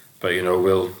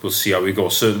we'll see how we go.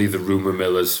 Certainly the rumour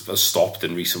mill has stopped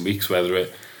in recent weeks. Whether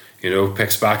it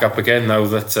picks back up again now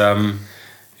that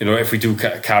if we do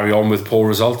carry on with poor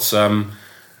results, we're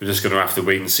just going to have to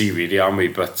wait and see, really, aren't we?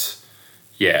 But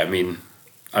I mean,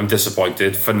 I'm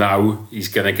disappointed. For now, he's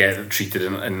going to get treated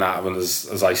in that one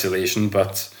as isolation,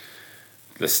 but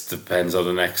this depends how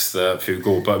the next few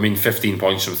go. But I mean, 15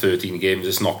 points from 13 games,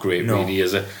 it's not great, really,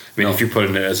 is it? I mean, if you put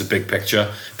it as a big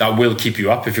picture, that will keep you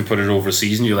up. If you put it over a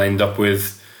season, you'll end up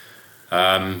with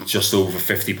just over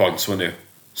 50 points, won't you?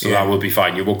 So that will be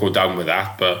fine. You won't go down with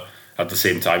that, but at the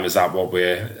same time, is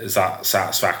that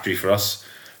satisfactory for us?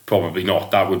 Probably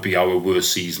not. That would be our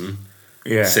worst season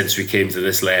since we came to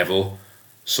this level.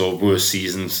 So worst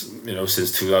seasons,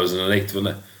 since 2008, wasn't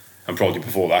it? And probably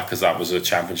before that, because that was a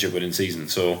championship winning season.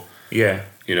 So yeah,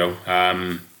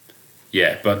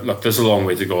 but look, there's a long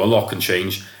way to go. A lot can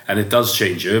change, and it does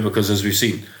change here because, as we've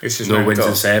seen, no wins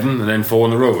in 7 and then 4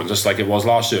 in a row, and just like it was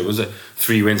last year, was it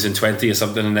 3 wins in 20 or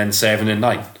something, and then 7 in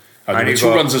 9? And there were 2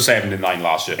 runs of 7 in 9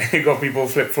 last year. You got people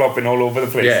flip flopping all over the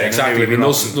place. Yeah, exactly. I mean,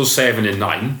 those 7 in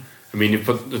 9. I mean, you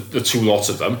put the 2 lots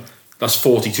of them. That's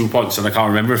 42 points, and I can't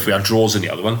remember if we had draws in the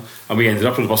other one, and we ended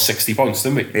up with about 60 points,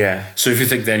 didn't we? Yeah. So if you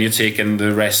think then you're taking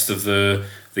the rest of the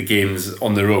games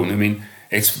on their own, I mean,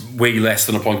 it's way less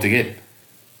than a point a game,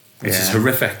 which is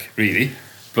horrific, really.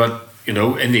 But in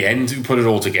the end, we put it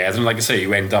all together, and like I say,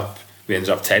 we ended up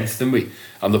 10th, didn't we?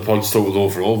 And the points total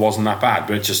overall wasn't that bad,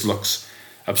 but it just looks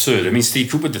absurd. I mean,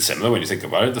 Steve Cooper did similar when you think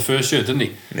about it the first year, didn't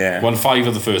he? Yeah. Won 5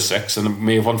 of the first 6, and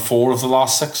may have won 4 of the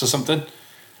last 6 or something.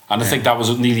 And I think that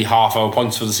was nearly half our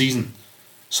points for the season.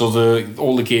 So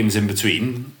all the games in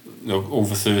between,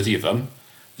 over 30 of them,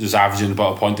 was averaging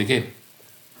about a point a game.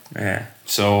 Yeah.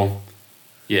 So,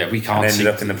 yeah, we can't. And ended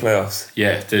up in the playoffs.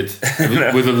 Yeah, it did.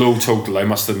 With a low total, I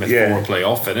must admit, for a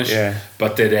playoff finish. Yeah.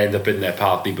 But did end up in there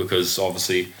partly because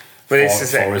obviously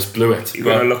Forest blew it. You're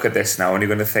going to look at this now and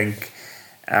you're going to think,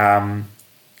 as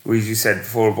you said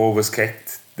before, a ball was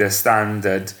kicked, the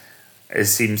standard. It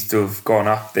seems to have gone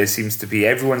up.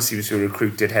 Everyone seems to have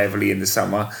recruited heavily in the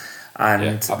summer,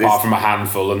 and apart from a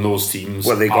handful, and those teams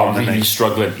are really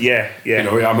struggling. Yeah.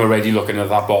 I'm already looking at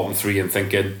that bottom 3 and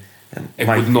thinking it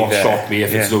would not shock me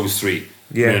if it's those 3.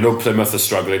 Yeah, I know Plymouth are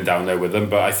struggling down there with them,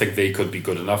 but I think they could be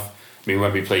good enough. I mean,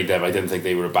 when we played them, I didn't think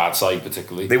they were a bad side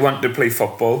particularly. They wanted to play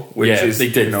football, which is they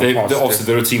did. Obviously,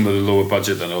 they're a team with a lower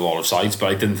budget than a lot of sides, but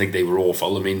I didn't think they were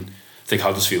awful. I mean, I think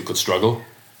Huddersfield could struggle.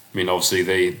 I mean,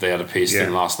 obviously they had a pace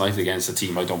thing last night against a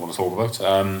team I don't want to talk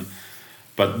about.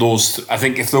 But I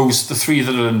think if the 3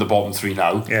 that are in the bottom 3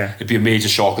 now, it'd be a major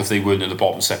shock if they weren't in the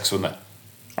bottom 6, wouldn't it?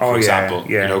 For example,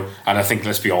 and I think,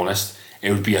 let's be honest,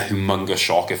 it would be a humongous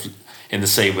shock if, in the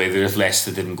same way that if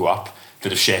Leicester didn't go up,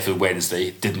 that if Sheffield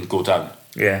Wednesday didn't go down.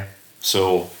 Yeah.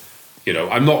 So,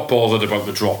 I'm not bothered about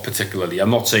the drop particularly.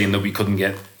 I'm not saying that we couldn't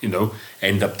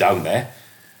end up down there,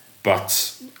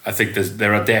 but I think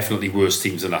there are definitely worse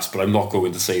teams than us, but I'm not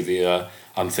going to say the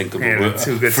unthinkable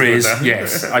phrase.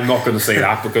 Yes, I'm not going to say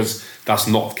that because that's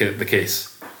not the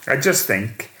case. I just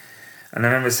think, and I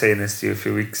remember saying this to you a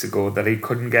few weeks ago, that he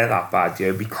couldn't get that bad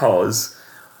here because,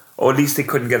 or at least they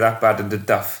couldn't get that bad under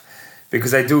Duff,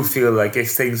 because I do feel like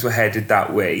if things were headed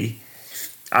that way,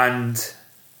 and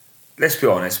let's be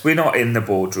honest, we're not in the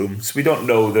boardrooms, we don't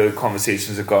know the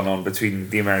conversations that have gone on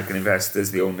between the American investors,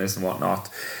 the owners and whatnot.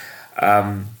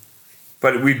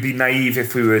 But we'd be naive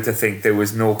if we were to think there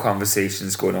was no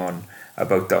conversations going on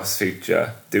about Duff's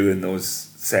future doing those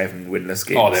 7 winless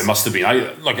games. Oh, there must have been.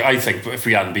 I think if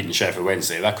we hadn't beaten Sheffield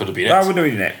Wednesday, that could have been it. That would have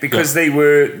been it, because they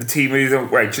were the team who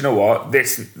thought, right, you know what,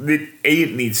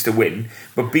 it needs to win,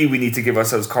 but B, we need to give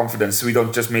ourselves confidence so we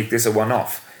don't just make this a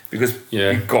one-off. Because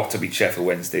we've got to beat Sheffield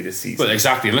Wednesday this season. But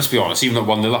exactly, and let's be honest, even at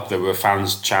 1-0 up, there were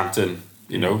fans chanting,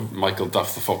 Michael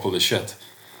Duff, the football is shit.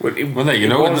 Well, it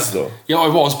was, though. Yeah,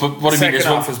 it was, but what I mean is,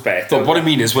 what I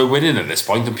mean is, we're winning at this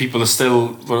point, and people are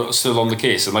still on the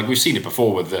case, and like we've seen it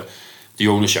before with the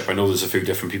ownership. I know there's a few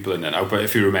different people in there now, but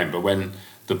if you remember when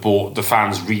the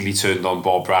fans really turned on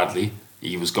Bob Bradley,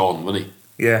 he was gone, wasn't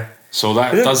he? Yeah. So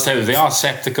that does tell you they are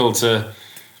sceptical to,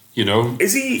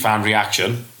 is he fan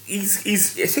reaction. I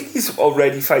think he's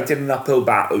already fighting an uphill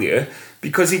battle here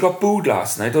because he got booed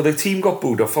last night, or the team got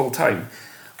booed at full time.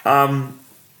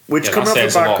 Which coming off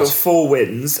the back of 4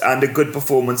 wins and a good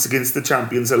performance against the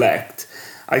champions elect,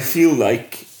 I feel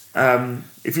like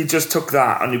if you just took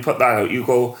that and you put that out, you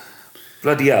go,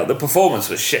 bloody hell, the performance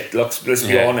was shit, let's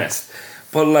be honest.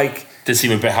 But like, did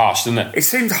seem a bit harsh, didn't it? It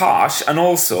seemed harsh, and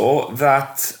also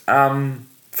that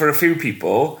for a few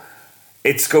people,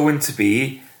 it's going to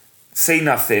be say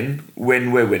nothing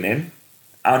when we're winning,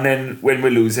 and then when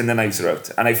we're losing, the knives are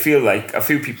out. And I feel like a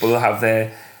few people have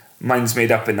their minds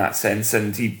made up in that sense,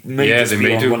 and he may just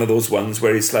be on one of those ones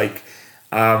where it's like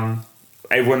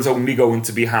everyone's only going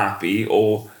to be happy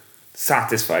or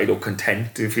satisfied or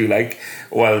content, if you like,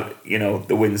 well,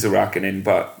 the wins are racking in,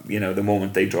 but the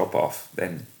moment they drop off,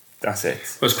 then that's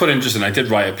it. Well, it's quite interesting. I did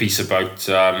write a piece about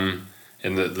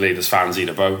in the latest fanzine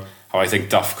about how I think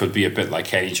Duff could be a bit like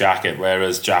Kenny Jackett,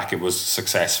 whereas Jackett was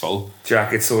successful.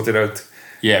 Jackett sorted out.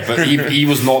 Yeah, but he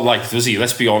was not liked, was he?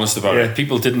 Let's be honest about it.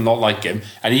 People did not like him.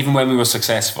 And even when we were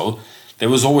successful, there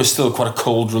was always still quite a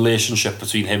cold relationship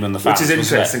between him and the fans. Which is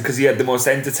interesting, because he had the most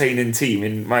entertaining team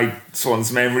in my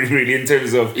Swans memory, really, in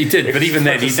terms of... He did, but even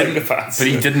then, he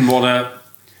didn't want to...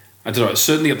 I don't know,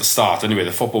 certainly at the start anyway,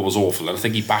 the football was awful, and I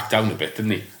think he backed down a bit,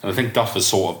 didn't he? And I think Duff has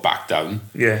sort of backed down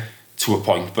to a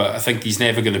point, but I think he's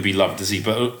never going to be loved, is he?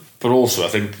 But also, I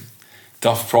think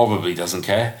Duff probably doesn't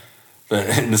care.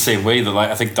 But in the same way that, like,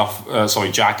 I think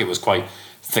Jack, it was quite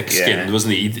thick-skinned,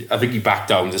 wasn't he? I think he backed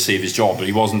down to save his job, but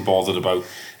he wasn't bothered about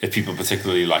if people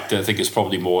particularly liked it. I think it's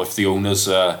probably more if the owners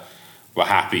were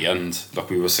happy and, look,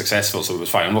 we were successful, so it was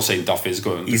fine. I'm not saying Duff is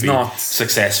going to be not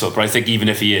successful, but I think even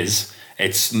if he is,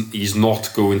 he's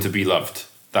not going to be loved.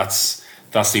 That's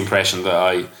the impression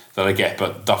that I get,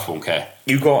 but Duff won't care.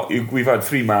 We've had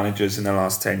 3 managers in the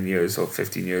last 10 years or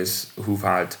 15 years who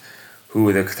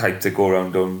are the type to go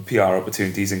around on PR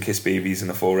opportunities and kiss babies in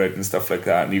the forehead and stuff like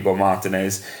that. And you've got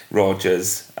Martinez,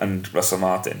 Rodgers and Russell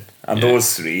Martin. And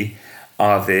those 3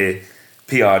 are the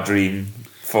PR dream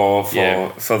for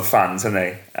the fans, aren't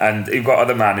they? And you've got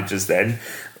other managers then.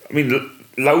 I mean,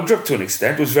 Laudrup to an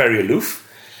extent was very aloof.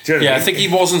 Do you know what I mean? think he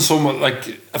wasn't so much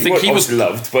like. I think he was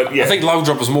loved, but I think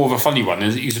Laudrup was more of a funny one.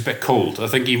 He was a bit cold. I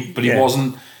think he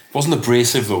wasn't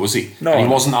abrasive though, was he? No, and he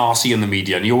wasn't arsey in the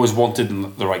media, and he always wanted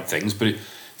the right things. But I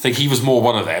think he was more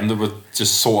one of them that would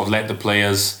just sort of let the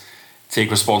players take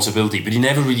responsibility. But he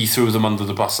never really threw them under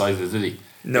the bus either, did he?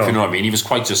 No, if you know what I mean. He was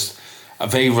quite just a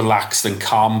very relaxed and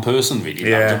calm person, really.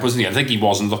 Laudrup, wasn't he? I think he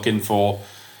wasn't looking for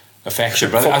affection,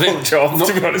 but I think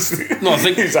to be honest, I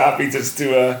think he's happy just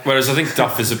to. Whereas I think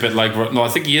Duff is a bit like I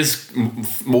think he is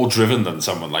more driven than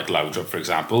someone like Laudrup, for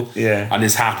example. Yeah, and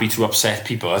is happy to upset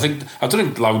people. I don't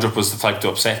think Laudrup was the type to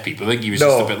upset people. I think he was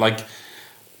just a bit like.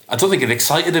 I don't think it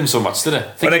excited him so much, did it?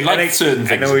 I think he liked certain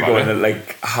things. I know we're going to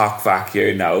like hark back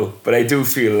here now, but I do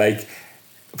feel like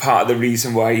part of the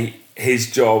reason why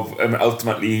his job and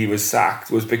ultimately he was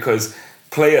sacked was because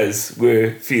players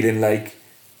were feeling like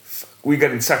we're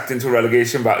getting sucked into a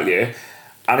relegation battle here,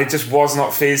 and it just was not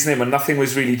phasing him, and nothing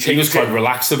was really changing. He was quite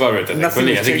relaxed about it, I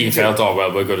think he felt,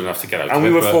 we're good enough to get out. And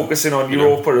we were focusing on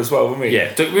Europa as well, weren't we?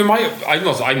 Yeah, we might. I'm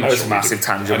not that was sure. A massive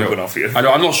tangent going off here. I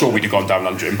know. I'm not sure we'd have gone down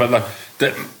under him, but like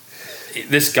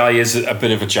this guy is a bit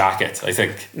of a jacket, I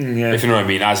think. If you know what I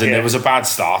mean. As in, there was a bad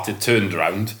start, it turned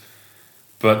around,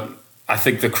 but I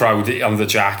think the crowd on the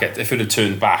jacket, if it had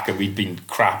turned back and we'd been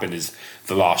crap in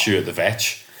the last year at the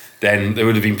Vetch, then there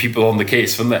would have been people on the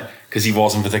case, wouldn't there? Because he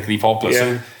wasn't particularly popular.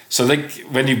 Yeah. So like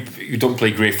when you don't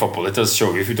play great football, it does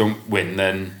show you. If you don't win,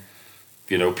 then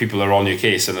people are on your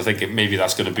case, and I think maybe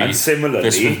that's going to be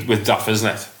similarly with Duff, isn't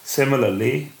it?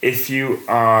 Similarly, if you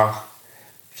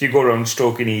go around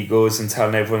stroking egos and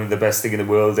telling everyone the best thing in the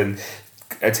world and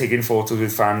taking photos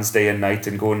with fans day and night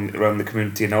and going around the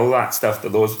community and all that stuff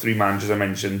that those 3 managers I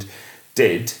mentioned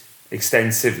did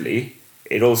extensively,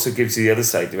 it also gives you the other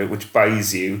side of it, which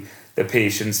buys you the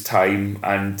patience, time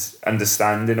and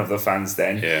understanding of the fans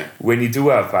then when you do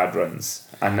have bad runs.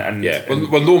 And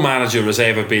well, no manager has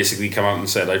ever basically come out and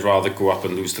said, I'd rather go up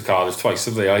and lose to Cardiff twice,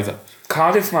 have they either?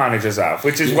 Cardiff managers have,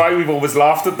 which is why we've always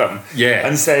laughed at them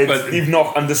and said, you've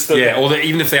not understood it. Or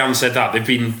even if they haven't said that, they've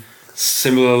been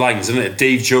similar lines, isn't it?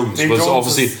 Dave Jones was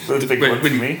obviously the big one for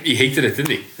me. He hated it,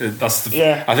 didn't he?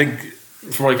 I think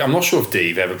I'm not sure if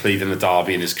Dave ever played in a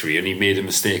derby in his career and he made a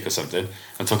mistake or something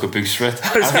and took a boost for it.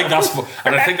 I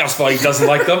think that's why he doesn't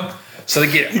like them. So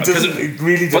he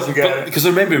really doesn't get it. Because I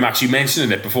remember him actually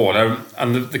mentioning it before,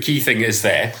 and the key thing is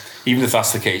there, even if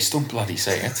that's the case, don't bloody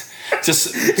say it.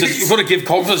 Just you've got to give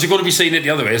confidence. You've got to be saying it the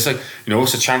other way. It's like,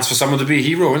 it's a chance for someone to be a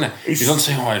hero, isn't it? You don't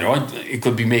say, I know, you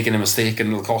could be making a mistake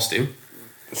and it'll cost you.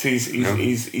 So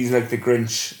he's like the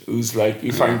Grinch who's like,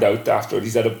 you find out afterwards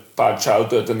he's had a bad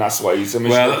childhood and that's why he's a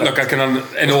miserable. Well,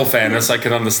 look, in all fairness, I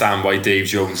can understand why Dave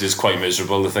Jones is quite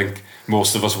miserable. I think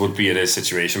most of us would be in his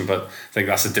situation, but I think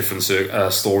that's a different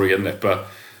story, isn't it? But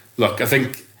look,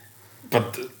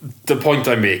 but the point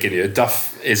I'm making here,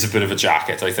 Duff is a bit of a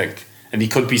jacket, I think, and he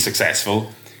could be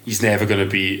successful. He's never going to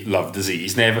be loved, is he?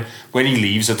 He's never. When he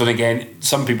leaves, I don't again.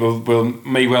 Some people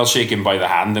may well shake him by the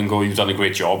hand and go, "You've done a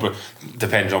great job,"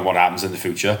 depending on what happens in the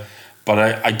future.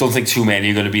 But I don't think too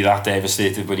many are going to be that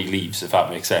devastated when he leaves, if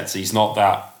that makes sense. He's not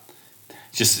that.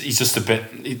 He's just a bit.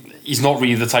 He's not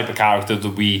really the type of character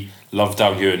that we love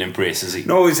down here and embrace, is he?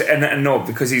 No, no,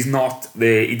 because he's not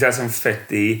he doesn't fit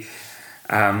the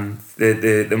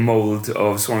mould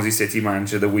of Swansea City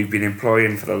manager that we've been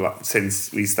employing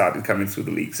since we started coming through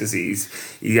the leagues.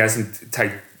 He hasn't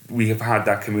we have had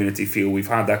that community feel, we've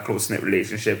had that close-knit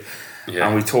relationship,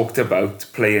 and we talked about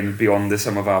playing beyond the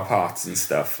sum of our parts and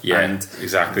stuff. And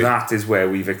exactly that is where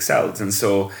we've excelled, and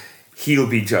so he'll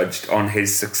be judged on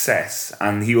his success,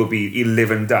 and he'll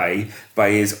live and die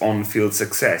by his on-field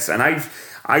success. And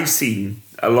I've seen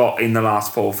a lot in the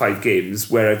last 4 or 5 games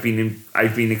where I've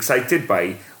been excited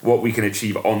by what we can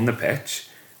achieve on the pitch,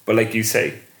 but like you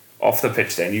say, off the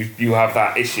pitch, then you have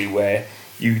that issue where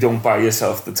you don't buy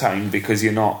yourself the time because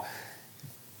you're not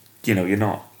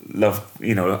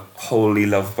wholly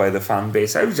loved by the fan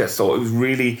base. I just thought it was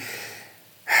really,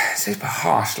 it's a bit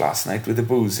harsh last night with the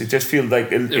boos. It just feels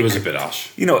like it was a bit harsh.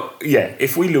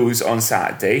 If we lose on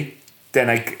Saturday, then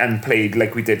and played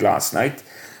like we did last night,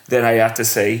 then I had to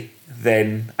say,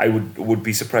 then I would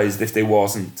be surprised if there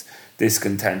wasn't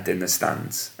discontent in the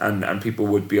stands and people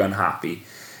would be unhappy.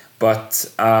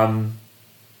 But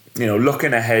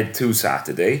looking ahead to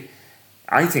Saturday,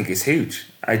 I think it's huge.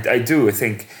 I do. I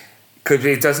think because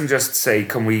it doesn't just say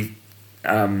can we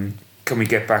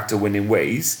get back to winning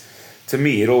ways. To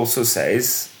me, it also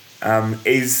says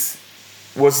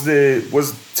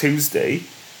was Tuesday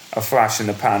a flash in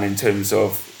the pan in terms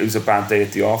of it was a bad day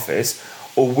at the office,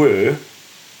 or were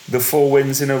the 4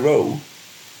 wins in a row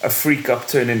a freak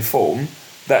upturn in form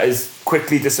that has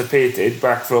quickly dissipated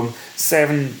back from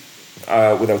 7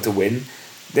 without a win,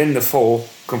 then the 4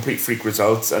 complete freak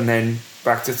results, and then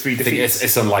back to 3 defeats. I think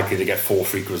it's unlikely to get 4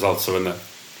 freak results, so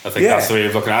I think that's the way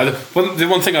of looking at it. The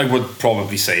one thing I would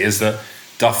probably say is that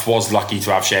Duff was lucky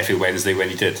to have Sheffield Wednesday when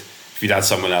he did. If he'd had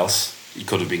someone else, he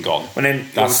could have been gone.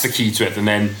 That's the key to it. And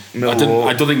then I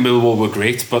don't think Millwall were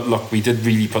great, but look, we did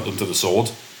really put them to the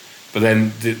sword. But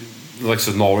then the likes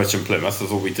of Norwich and Plymouth, I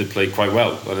thought we did play quite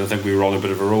well. I don't think we were on a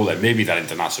bit of a roll there. Maybe that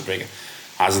international break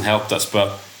hasn't helped us,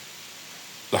 but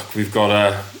look, we've got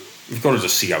to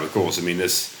just see how it goes. I mean,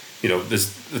 there's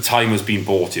the time has been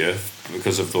bought here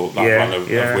because of that run of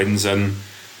wins, and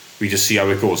we just see how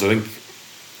it goes. I think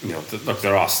look,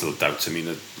 there are still doubts. I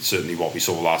mean, certainly what we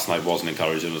saw last night wasn't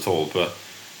encouraging at all. But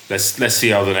let's see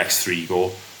how the next 3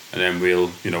 go, and then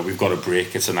we've got a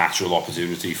break. It's a natural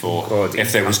opportunity for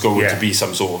if there was going to be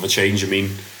some sort of a change. I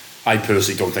mean, I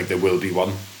personally don't think there will be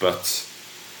one, but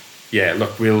yeah,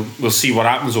 look, we'll see what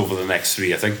happens over the next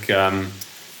 3. I think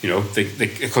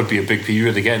it could be a big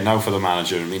period again now for the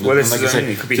manager. I mean,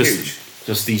 it could be huge.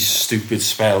 Just these stupid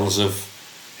spells of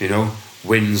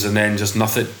wins and then just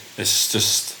nothing.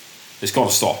 It's got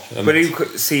to stop. But I'd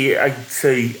say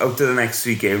out of the next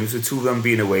 3 games, with 2 of them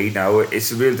being away now,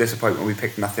 it's a real disappointment we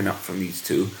picked nothing up from these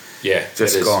 2. Yeah,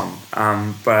 just gone.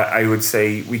 But I would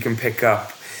say we can pick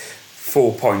up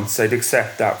 4 points. I'd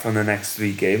accept that from the next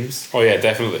 3 games. Oh yeah,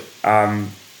 definitely.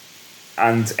 And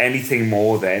anything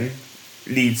more then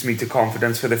leads me to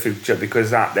confidence for the future, because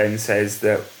that then says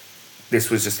that this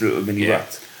was just a little mini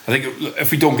rut. I think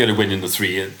if we don't get a win in the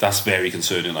 3, that's very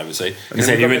concerning, I would say. Because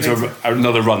then you went to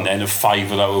another run then of 5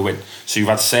 without a win. So you've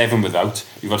had 7 without,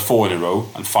 you've had 4 in a row,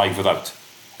 and 5 without.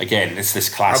 Again, it's this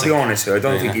classic. I'll be honest here, I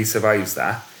don't think he survives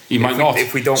that. He might not.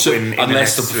 If we don't win in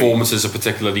unless the next performances are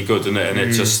particularly good, and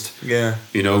it just,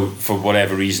 for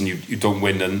whatever reason, you don't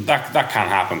win, and that can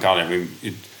happen, can't it? I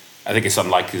mean, I think it's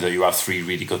unlikely that you have 3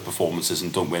 really good performances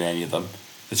and don't win any of them.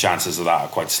 The chances of that are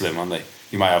quite slim, aren't they?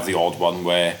 You might have the odd one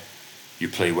where you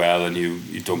play well and you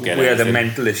don't get anything. We had a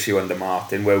mental issue under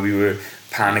Martin where we were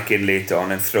panicking later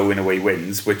on and throwing away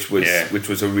wins, which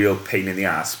was a real pain in the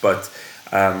ass. But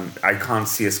I can't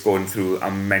see us going through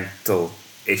a mental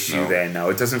issue there now.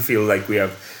 It doesn't feel like we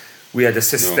had a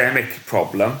systemic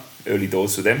problem early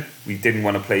doors with him. We didn't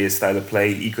want to play his style of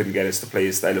play. He couldn't get us to play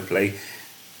his style of play.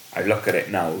 I look at it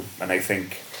now and I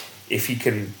think if he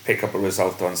can pick up a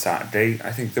result on Saturday,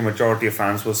 I think the majority of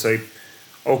fans will say,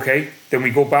 okay, then we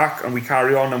go back and we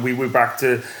carry on and we're back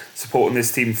to supporting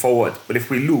this team forward. But if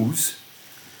we lose,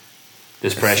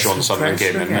 there's pressure on the Sunderland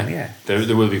game then.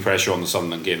 There will be pressure on the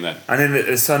Sunderland game then. And then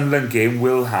the Sunderland game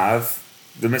will have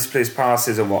the misplaced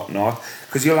passes and whatnot,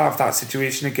 because you'll have that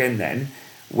situation again then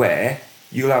where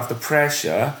you'll have the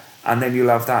pressure and then you'll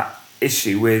have that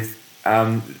issue with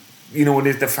when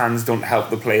the fans don't help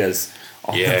the players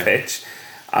on the pitch,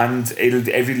 and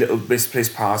every little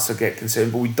misplaced pass will get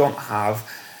concerned. But we don't have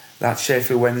that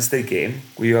Sheffield Wednesday game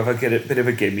where you have a bit of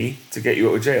a gimme to get you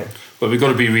out of jail. Well, we've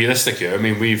got to be realistic here. I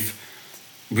mean, we've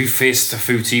faced a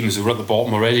few teams who are at the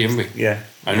bottom already, haven't we? Yeah.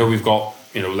 I know we've got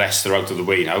Leicester out of the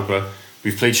way now, but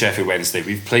we've played Sheffield Wednesday,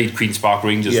 we've played Queen's Park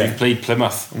Rangers, we've played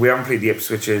Plymouth. We haven't played the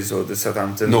Ipswiches or the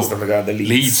Southamptons and stuff like that. The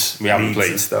Leeds we haven't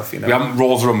played. And stuff, We haven't,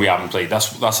 Rotherham we haven't played.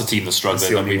 That's a team that's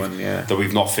struggling that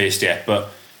we've not faced yet. But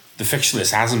the fixture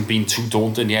list hasn't been too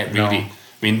daunting yet, really. No. I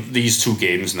mean, these 2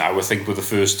 games now, I think, were the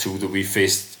first 2 that we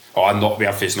faced. We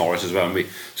have faced Norwich as well. And I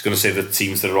was going to say the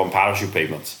teams that are on parachute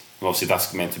payments. And obviously,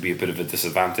 that's meant to be a bit of a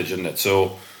disadvantage, isn't it?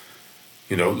 So,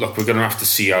 look, we're going to have to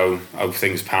see how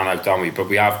things pan out, don't we? But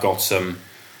we have got some.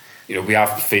 We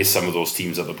have faced some of those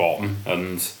teams at the bottom,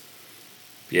 and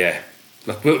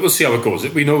look, we'll see how it goes.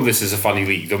 We know this is a funny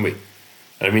league, don't we?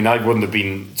 I mean, I wouldn't have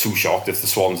been too shocked if the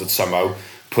Swans had somehow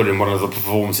put in one of the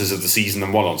performances of the season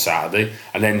and won on Saturday,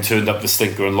 and then turned up the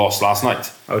stinker and lost last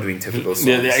night. That would have been typical.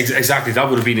 Yeah, exactly. That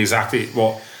would have been exactly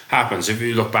what happens if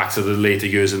you look back to the later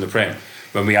years in the Prem.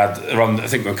 When we had around, I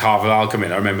think when Carvalhal came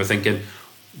in, I remember thinking,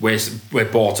 we're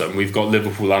bottom. We've got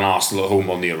Liverpool and Arsenal at home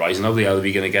on the horizon. How the hell are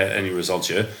we going to get any results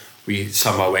here? We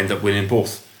somehow end up winning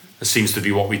both. It seems to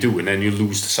be what we do, and then you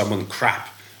lose to someone crap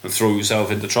and throw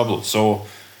yourself into trouble. So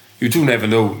you do never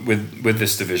know with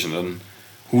this division, and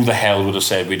who the hell would have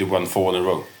said we'd have won 4 in a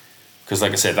row? Because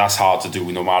like I said, that's hard to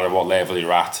do no matter what level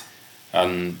you're at.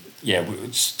 And yeah,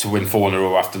 to win 4 in a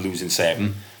row after losing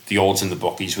 7, the odds in the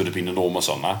bookies would have been enormous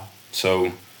on that.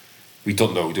 So we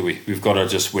don't know, do we? We've got to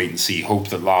just wait and see. Hope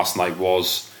that last night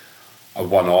was a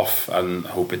one-off, and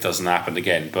hope it doesn't happen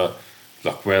again. But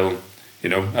look, well, you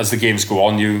know, as the games go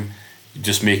on, you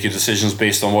just make your decisions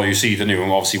based on what you see, don't you?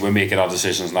 And obviously we're making our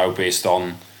decisions now based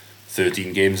on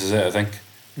 13 games, is it, I think?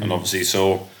 And obviously,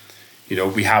 so, you know,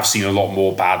 we have seen a lot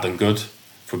more bad than good,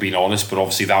 for being honest. But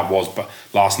obviously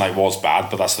last night was bad,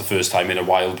 but that's the first time in a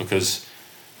while, because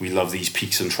we love these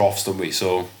peaks and troughs, don't we?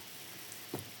 So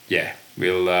yeah,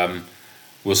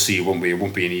 we'll see, won't we? It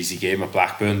won't be an easy game at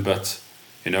Blackburn, but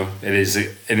you know, it is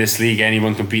in this league,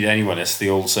 anyone can beat anyone. It's the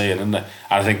old saying, isn't it?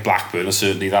 And I think Blackburn are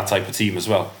certainly that type of team as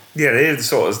well. Yeah, they're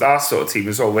that sort of team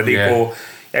as well, where they go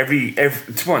every to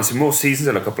be honest, in most seasons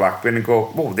I look at Blackburn and go,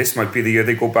 "Whoa, this might be the year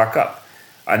they go back up,"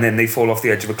 and then they fall off the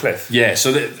edge of a cliff. Yeah,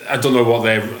 so I don't know what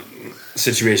their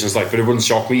situation's like, but it wouldn't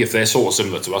shock me if they're sort of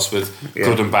similar to us with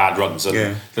good and bad runs,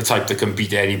 and the type that can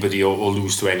beat anybody or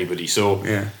lose to anybody. So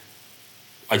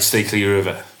I'd stay clear of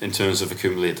it in terms of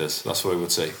accumulators. That's what I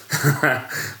would say.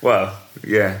 Well,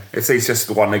 yeah. If they just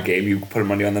won a game, you put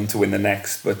money on them to win the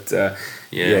next. But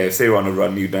if they were on a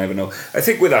run, you'd never know. I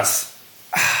think with us,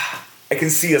 I can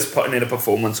see us putting in a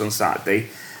performance on Saturday.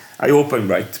 I hope I'm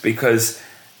right, because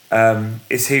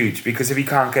it's huge. Because if you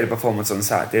can't get a performance on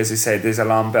Saturday, as I said, there's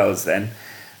alarm bells then.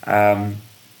 And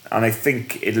I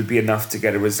think it'll be enough to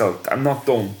get a result. I'm not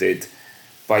daunted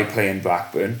by playing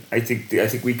Blackburn. I think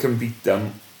we can beat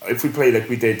them. If we play like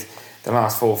we did the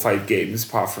last 4 or 5 games,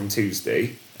 apart from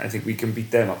Tuesday, I think we can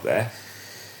beat them up there.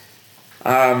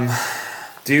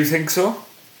 Do you think so?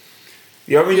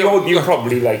 Yeah, I mean, you're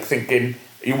probably like thinking,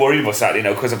 you're worried about Saturday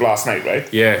now because of last night,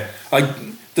 right? Yeah.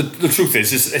 The truth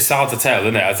is, it's hard to tell,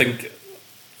 isn't it? I think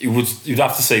you'd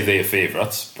have to say they're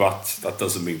favourites, but that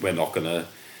doesn't mean we're not going to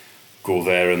go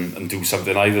there and do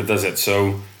something either, does it?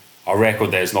 So our record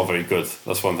there is not very good.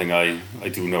 That's one thing I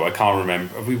do know. I can't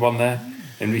remember. Have we won there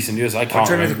in recent years? I can't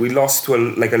remember. We lost to a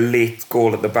late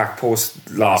goal at the back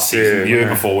post last season. The year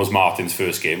before was Martin's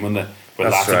first game, wasn't it?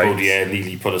 When Latigo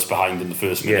nearly put us behind in the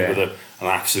first minute with an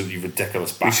absolutely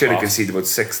ridiculous back. We should have pass. conceded about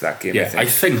 6 that game. Yeah, I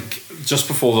think just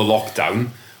before the lockdown,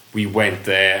 we went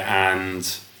there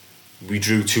and we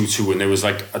drew 2-2, and there was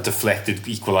like a deflected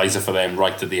equaliser for them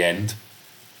right at the end.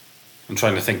 I'm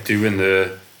trying to think. During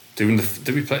the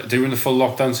full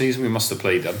lockdown season, we must have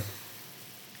played them.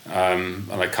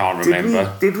 And I can't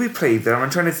remember. Did we play them? I'm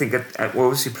trying to think. We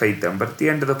obviously played them, but at the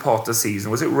end of the Potter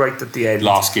season, was it right at the end?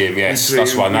 Last game, yes.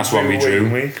 That's when we drew.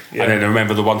 Yeah. And then I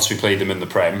remember the once we played them in the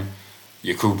Prem,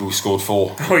 Yakubu scored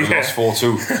 4. We lost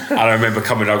 4-2. And I remember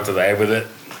coming out of there with it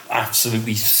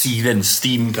absolutely seething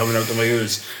steam coming out of my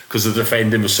ears because the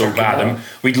defending was so bad. And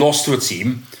we'd lost to a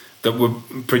team that were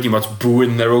pretty much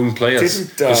booing their own players.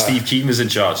 Because Steve Keane was in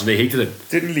charge and they hated him.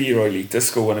 Didn't Leroy Lita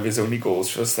score one of his only goals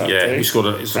for us that day? Yeah, he scored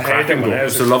a cracking goal. It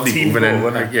was a lovely move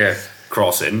and then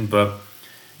cross in. But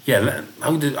yeah,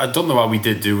 I don't know how we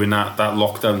did do in that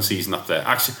lockdown season up there.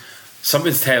 Actually,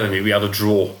 something's telling me we had a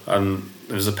draw and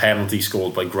there was a penalty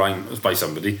scored by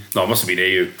somebody. No, it must have been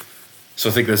AU. So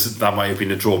I think that might have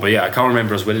been a draw. But yeah, I can't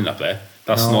remember us winning up there.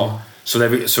 That's not. So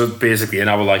basically, in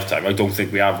our lifetime, I don't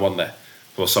think we have won there.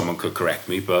 Well, someone could correct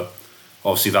me, but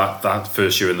obviously that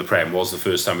first year in the Prem was the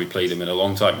first time we played them in a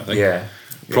long time, I think. Yeah.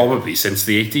 Probably since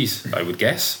the 80s, I would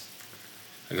guess.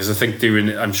 Because I think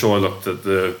I'm sure I looked at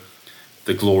the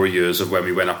glory years of when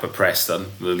we went up at Preston,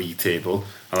 the league table.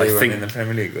 And they weren't in the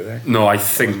Premier League, were they? No, I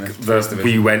think that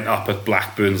we went up at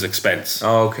Blackburn's expense.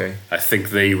 Oh, okay. I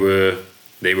think they were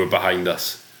behind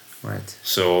us. Right.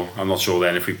 So I'm not sure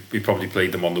then if we probably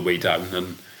played them on the way down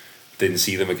and didn't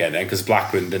see them again then, because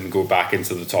Blackburn didn't go back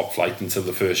into the top flight until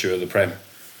the first year of the Prem.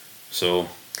 So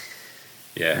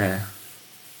yeah.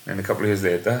 And a couple of years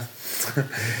later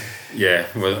yeah,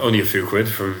 well, only a few quid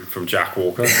from Jack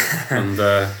Walker and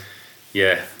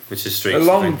which is strange.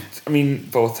 I mean,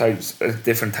 both types,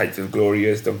 different types of glory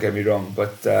years, don't get me wrong,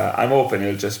 but I'm hoping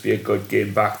it'll just be a good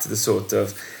game back to the sort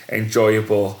of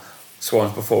enjoyable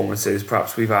Swans performances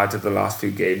perhaps we've had at the last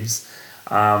few games.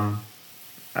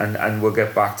 And we'll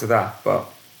get back to that. But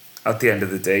at the end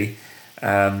of the day,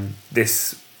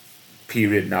 this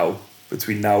period now,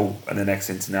 between now and the next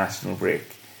international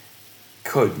break,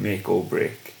 could make or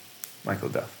break Michael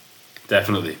Duff.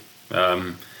 Definitely.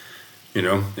 You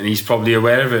know, and he's probably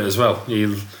aware of it as well.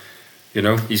 He's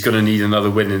going to need another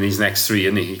win in these next 3,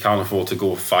 and he can't afford to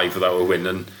go 5 without a win.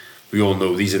 And we all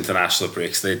know these international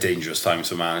breaks, they're dangerous times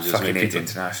for managers. Fucking hate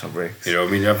international breaks. You know,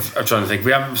 I mean, I'm trying to think.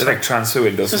 We haven't. They're like transfer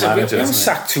windows for managers. We haven't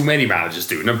sacked too many managers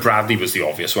doing them. Bradley was the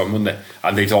obvious one, wasn't it?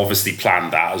 And they'd obviously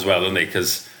planned that as well, didn't they?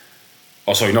 Because,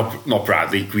 not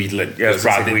Bradley, Guidlin. Yeah,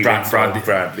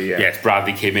 Bradley. Yeah. Yes,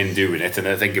 Bradley came in doing it, and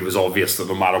I think it was obvious that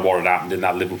no matter what had happened in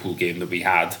that Liverpool game that we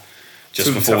had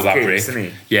just before that break,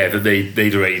 that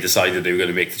they'd already decided they were going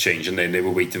to make the change, and then they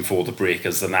were waiting for the break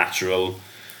as the natural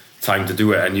time to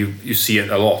do it, and you see it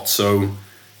a lot. So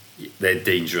they're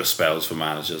dangerous spells for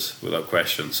managers without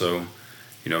question. So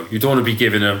you don't want to be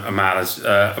giving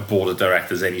a board of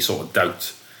directors any sort of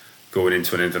doubt going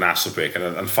into an international break,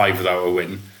 and 5 without a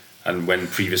win, and when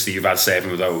previously you've had 7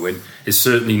 without a win, is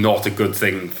certainly not a good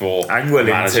thing for I'm willing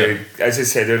to, as I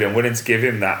said earlier, I'm willing to give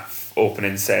him that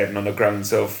opening 7 on the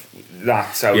grounds of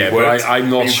that's how it works. But I'm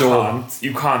not sure.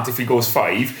 You can't if he goes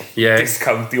 5.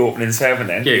 Discount the opening 7.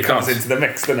 Then it comes into the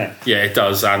mix, doesn't it? Yeah, it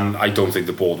does, and I don't think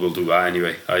the board will do that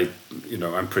anyway.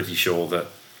 I'm pretty sure that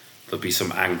there'll be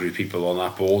some angry people on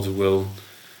that board who will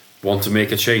want to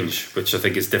make a change, which I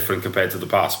think is different compared to the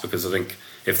past. Because I think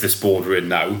if this board were in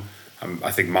now,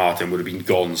 I think Martin would have been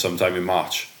gone sometime in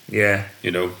March. Yeah,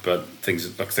 but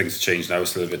things have changed now.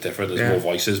 It's a little bit different. There's more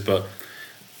voices, but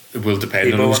it will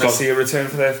depend. People on want to see a return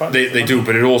for their funds. They do,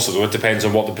 but it depends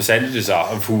on what the percentages are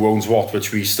of who owns what,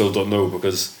 which we still don't know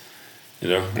because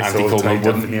Andy Coleman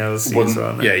wouldn't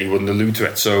he wouldn't allude to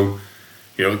it. So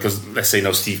because let's say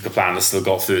now Steve Kaplan has still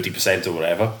got 30% or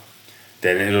whatever,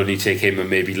 then it'll only take him and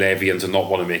maybe Levy and to not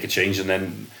want to make a change, and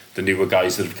then the newer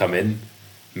guys that have come in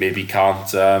maybe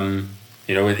can't.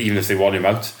 Even if they want him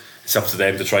out, it's up to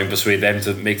them to try and persuade them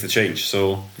to make the change.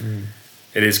 So.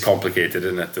 It is complicated,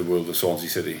 isn't it, the world of Swansea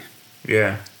City?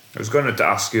 Yeah. I was going to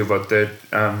ask you about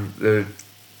the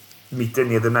meeting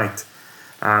the other night,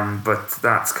 but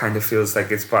that kind of feels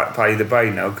like it's by the by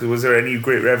now. Because was there any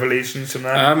great revelations from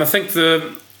that? I think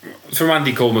from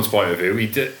Andy Coleman's point of view, he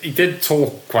did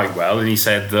talk quite well, and he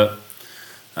said that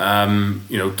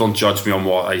don't judge me on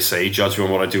what I say, judge me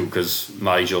on what I do, because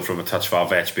Nigel from A Touch Far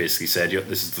Vetch basically said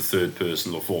this is the 3rd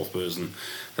person or 4th person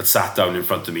that sat down in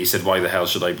front of me. He said, why the hell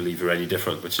should I believe you're any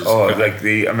different? Which is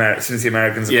since the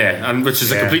Americans and which is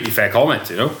a completely fair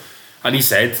comment, and he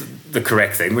said the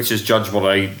correct thing, which is judge what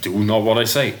I do, not what I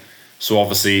say. So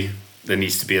obviously there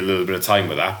needs to be a little bit of time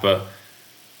with that, but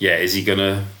is he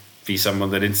gonna be someone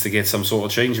that instigates some sort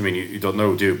of change? I mean, you don't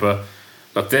know, do you? But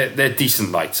look, they're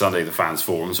decent nights, aren't they, the fans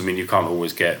forums? I mean, you can't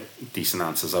always get decent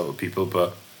answers out of people,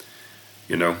 but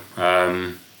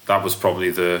that was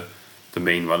probably the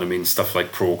main one. I mean, stuff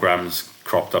like programs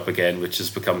cropped up again, which has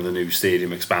become the new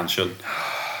stadium expansion,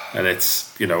 and it's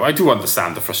I do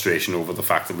understand the frustration over the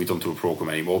fact that we don't do a program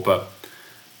anymore, but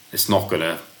it's not going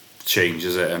to change,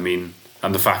 is it? I mean,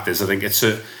 and the fact is, I think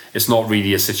it's not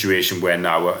really a situation where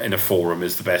now in a forum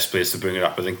is the best place to bring it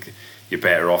up. I think you're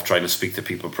better off trying to speak to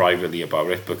people privately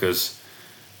about it, because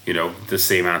the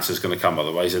same answer is going to come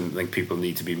otherwise, and I think people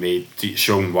need to be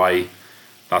shown why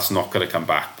that's not going to come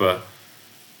back. But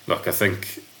look, I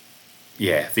think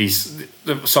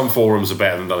some forums are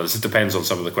better than others. It depends on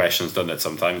some of the questions, doesn't it,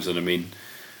 sometimes? And I mean,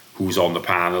 who's on the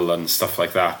panel and stuff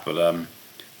like that. But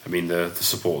I mean, the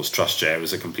supporters trust chair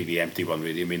was a completely empty one,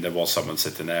 really. I mean, there was someone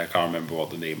sitting there, I can't remember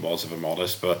what the name was, if I'm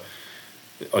honest, but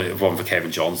if one for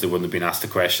Kevin Johns, they wouldn't have been asked a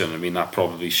question. I mean, that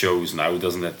probably shows now,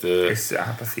 doesn't it? It's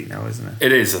apathy now, isn't it?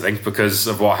 It is, I think, because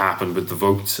of what happened with the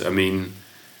vote. I mean,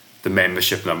 the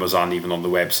membership numbers aren't even on the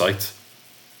website.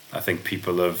 I think it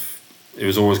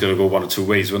was always going to go one or two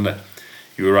ways, wasn't it?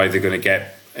 You were either going to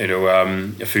get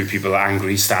a few people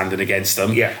angry standing against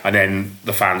them, and then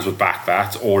the fans would back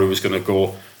that, or it was going to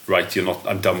go, right,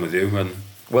 I'm done with you. And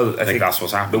I think that's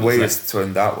what's happened. The way it's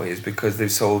turned that way is because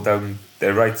they've sold down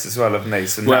their rights as well, haven't they?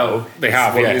 So now they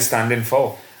have. What you're standing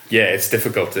for. Yeah, it's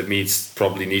difficult. It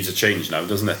probably needs a change now,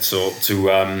 doesn't it? So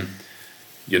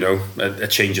a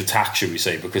change of tack, should we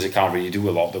say, because it can't really do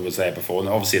a lot that was there before, and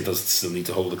obviously it does still need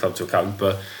to hold the club to account.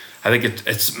 But I think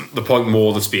it's the point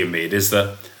more that's being made is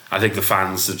that I think the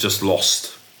fans have just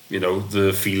lost,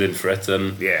 the feeling for it,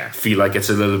 and feel like it's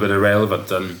a little bit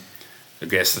irrelevant. And I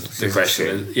guess the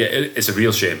question is, it's a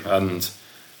real shame, and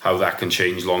how that can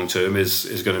change long term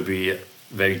is going to be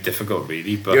very difficult,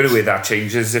 really. But the only way that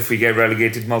changes is if we get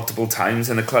relegated multiple times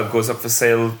and the club goes up for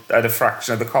sale at a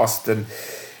fraction of the cost, and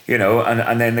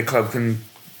and then the club can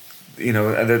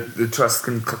and the trust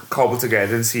can cobble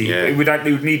together and see. Yeah.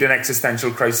 We'd need an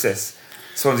existential crisis.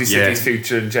 Swansea City's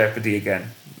future in jeopardy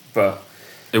again, but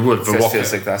it would. It just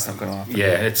feels like that's not going to happen.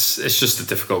 Yeah, it's just a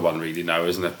difficult one really now,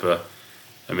 isn't it? But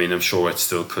I mean, I'm sure it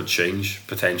still could change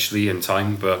potentially in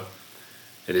time, but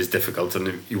it is difficult,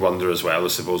 and you wonder as well, I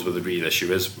suppose, what the real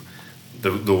issue is.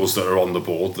 Those that are on the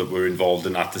board that were involved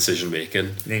in that decision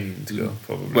making. They need to go,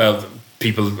 probably. Well,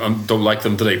 people don't like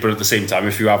them today, but at the same time,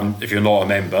 if you're not a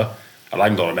member, and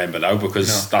I'm not a member now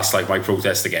because that's like my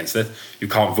protest against it, you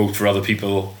can't vote for other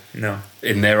people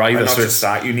in there either. And not just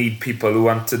that, you need people who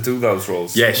want to do those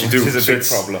roles. Yes, you do. Which is a big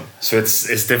problem. So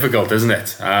it's difficult, isn't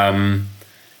it?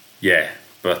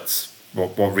 But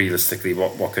what realistically,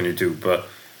 what can you do? But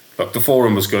look, the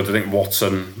forum was good. I think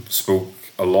Watson spoke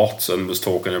a lot and was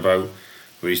talking about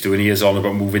what he's doing. He is on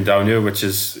about moving down here, which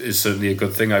is certainly a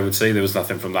good thing, I would say. There was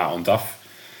nothing from that on Duff.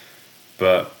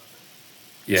 But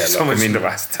yeah, so much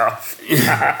that's tough.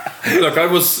 Look, I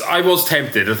was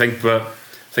tempted, I think, but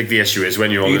I think the issue is when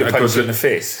you're on a punch in the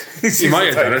face. You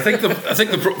might have done. I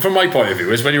think from my point of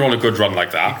view is when you're on a good run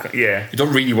like that, you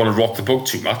don't really want to rock the boat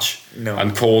too much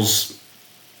and cause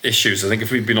issues. I think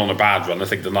if we'd been on a bad run, I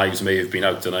think the knives may have been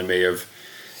out and I may have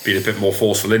been a bit more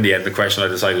forceful. In the end, the question I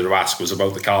decided to ask was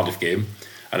about the Cardiff game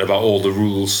and about all the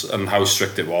rules and how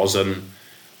strict it was and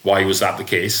why was that the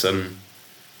case. And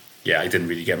yeah, I didn't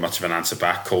really get much of an answer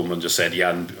back. Coleman just said he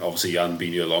hadn't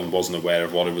been here long, wasn't aware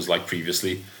of what it was like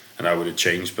previously and how it had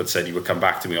changed, but said he would come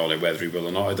back to me on it, whether he will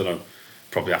or not. I don't know.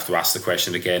 Probably have to ask the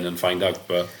question again and find out.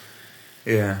 But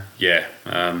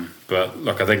but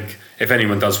look, I think if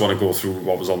anyone does want to go through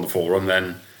what was on the forum,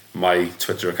 then my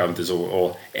Twitter account is,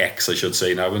 or X I should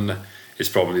say now, and it's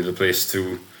probably the place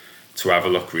to have a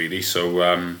look really. So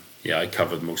I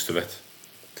covered most of it.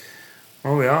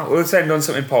 Oh, we are. Well, let's end on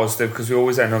something positive because we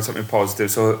always end on something positive.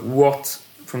 So what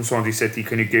from Swansea City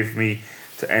can you give me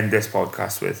to end this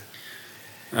podcast with?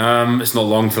 It's not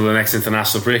long till the next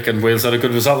international break, and Wales had a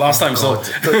good result last time. So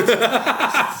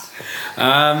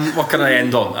what can I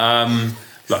end on?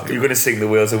 Look, you're going to sing the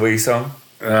Wales Away song.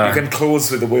 You can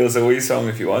close with the Wales Away song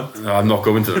if you want. No, I'm not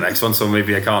going to the next one, so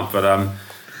maybe I can't. But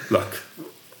look,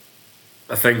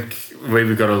 I think the way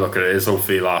we've got to look at it is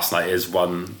hopefully last night is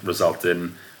one result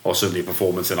in, or certainly a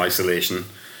performance in isolation.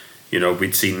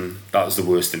 We'd seen that was the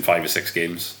worst in 5 or 6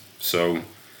 games. So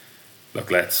look,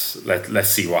 let's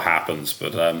see what happens.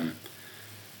 But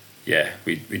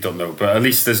we don't know. But at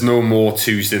least there's no more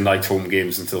Tuesday night home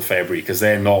games until February because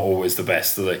they're not always the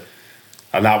best, are they?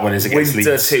 And that one is against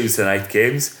Winter Leeds. Tuesday night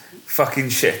games, fucking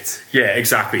shit. Yeah,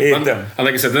 exactly. And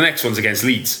like I said, the next one's against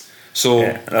Leeds. So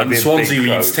and Swansea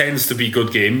Leeds tends to be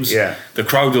good games. Yeah, the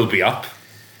crowd will be up.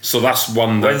 So that's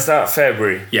one. When's that?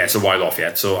 February. Yeah, it's a while off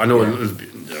yet. So I know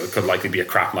it could likely be a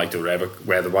crap night or whatever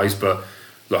weather-wise, but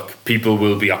look, people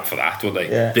will be up for that, won't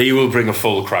they? Yeah. They will bring a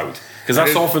full crowd. Because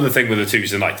that's often the thing with a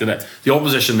Tuesday night, isn't it? The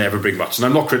opposition never bring much. And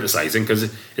I'm not criticising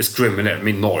because it's grim, isn't it? I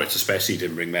mean, Norwich especially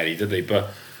didn't bring many, did they? But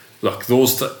look,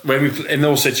 when we in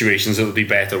those situations, it'll be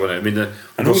better, won't it? I mean,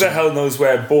 and who the hell knows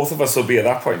where both of us will be at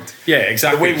that point? Yeah,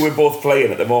 exactly. The way we're both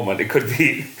playing at the moment, it could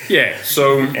be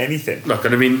so anything. Look,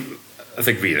 and I mean, I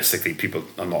think realistically, people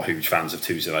are not huge fans of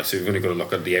Tuesday night, so we've only got to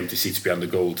look at the empty seats behind the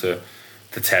goal to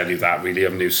tell you that, really,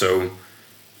 haven't you? So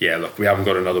yeah, look, we haven't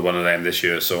got another one of them this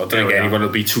year, so I don't think anyone will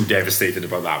be too devastated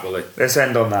about that, will they? Let's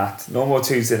end on that. No more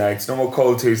Tuesday nights, no more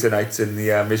cold Tuesday nights in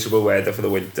the miserable weather for the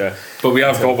winter. But we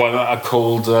have got one, a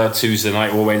cold Tuesday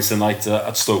night or Wednesday night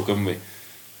at Stoke, haven't we?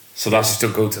 So that's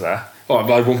still go to that. Oh,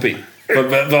 I won't be.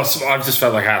 But that's, I've just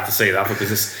felt like I have to say that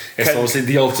because it's obviously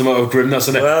the ultimate of grimness,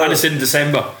 isn't it? And it's in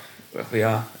December.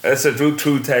 Yeah, it's a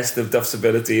true test of Duff's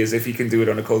ability is if he can do it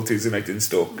on a cold Tuesday night in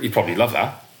Stoke. He'd probably love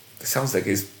that. It sounds like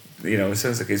his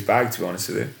bag, to be honest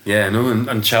with you. Yeah, no,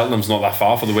 and Cheltenham's not that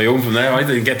far for the way home from there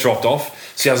either. He didn't get dropped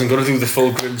off, so he hasn't got to do the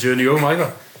full grim journey home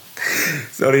either.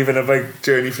 It's not even a big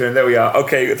journey for him. There we are.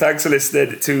 Okay, thanks for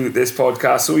listening to this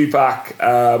podcast. We'll be back.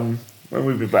 When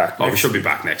will we be back? We should be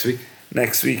back next week.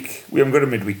 Next week. We haven't got a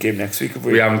midweek game next week, have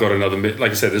we? We haven't got another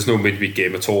like I said, there's no midweek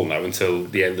game at all now until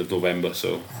the end of November,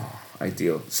 so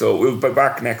ideal. So we'll be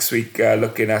back next week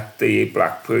looking at the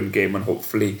Blackburn game, and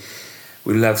hopefully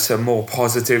we'll have some more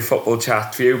positive football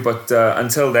chat for you. But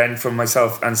until then, from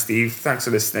myself and Steve, thanks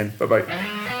for listening. Bye-bye.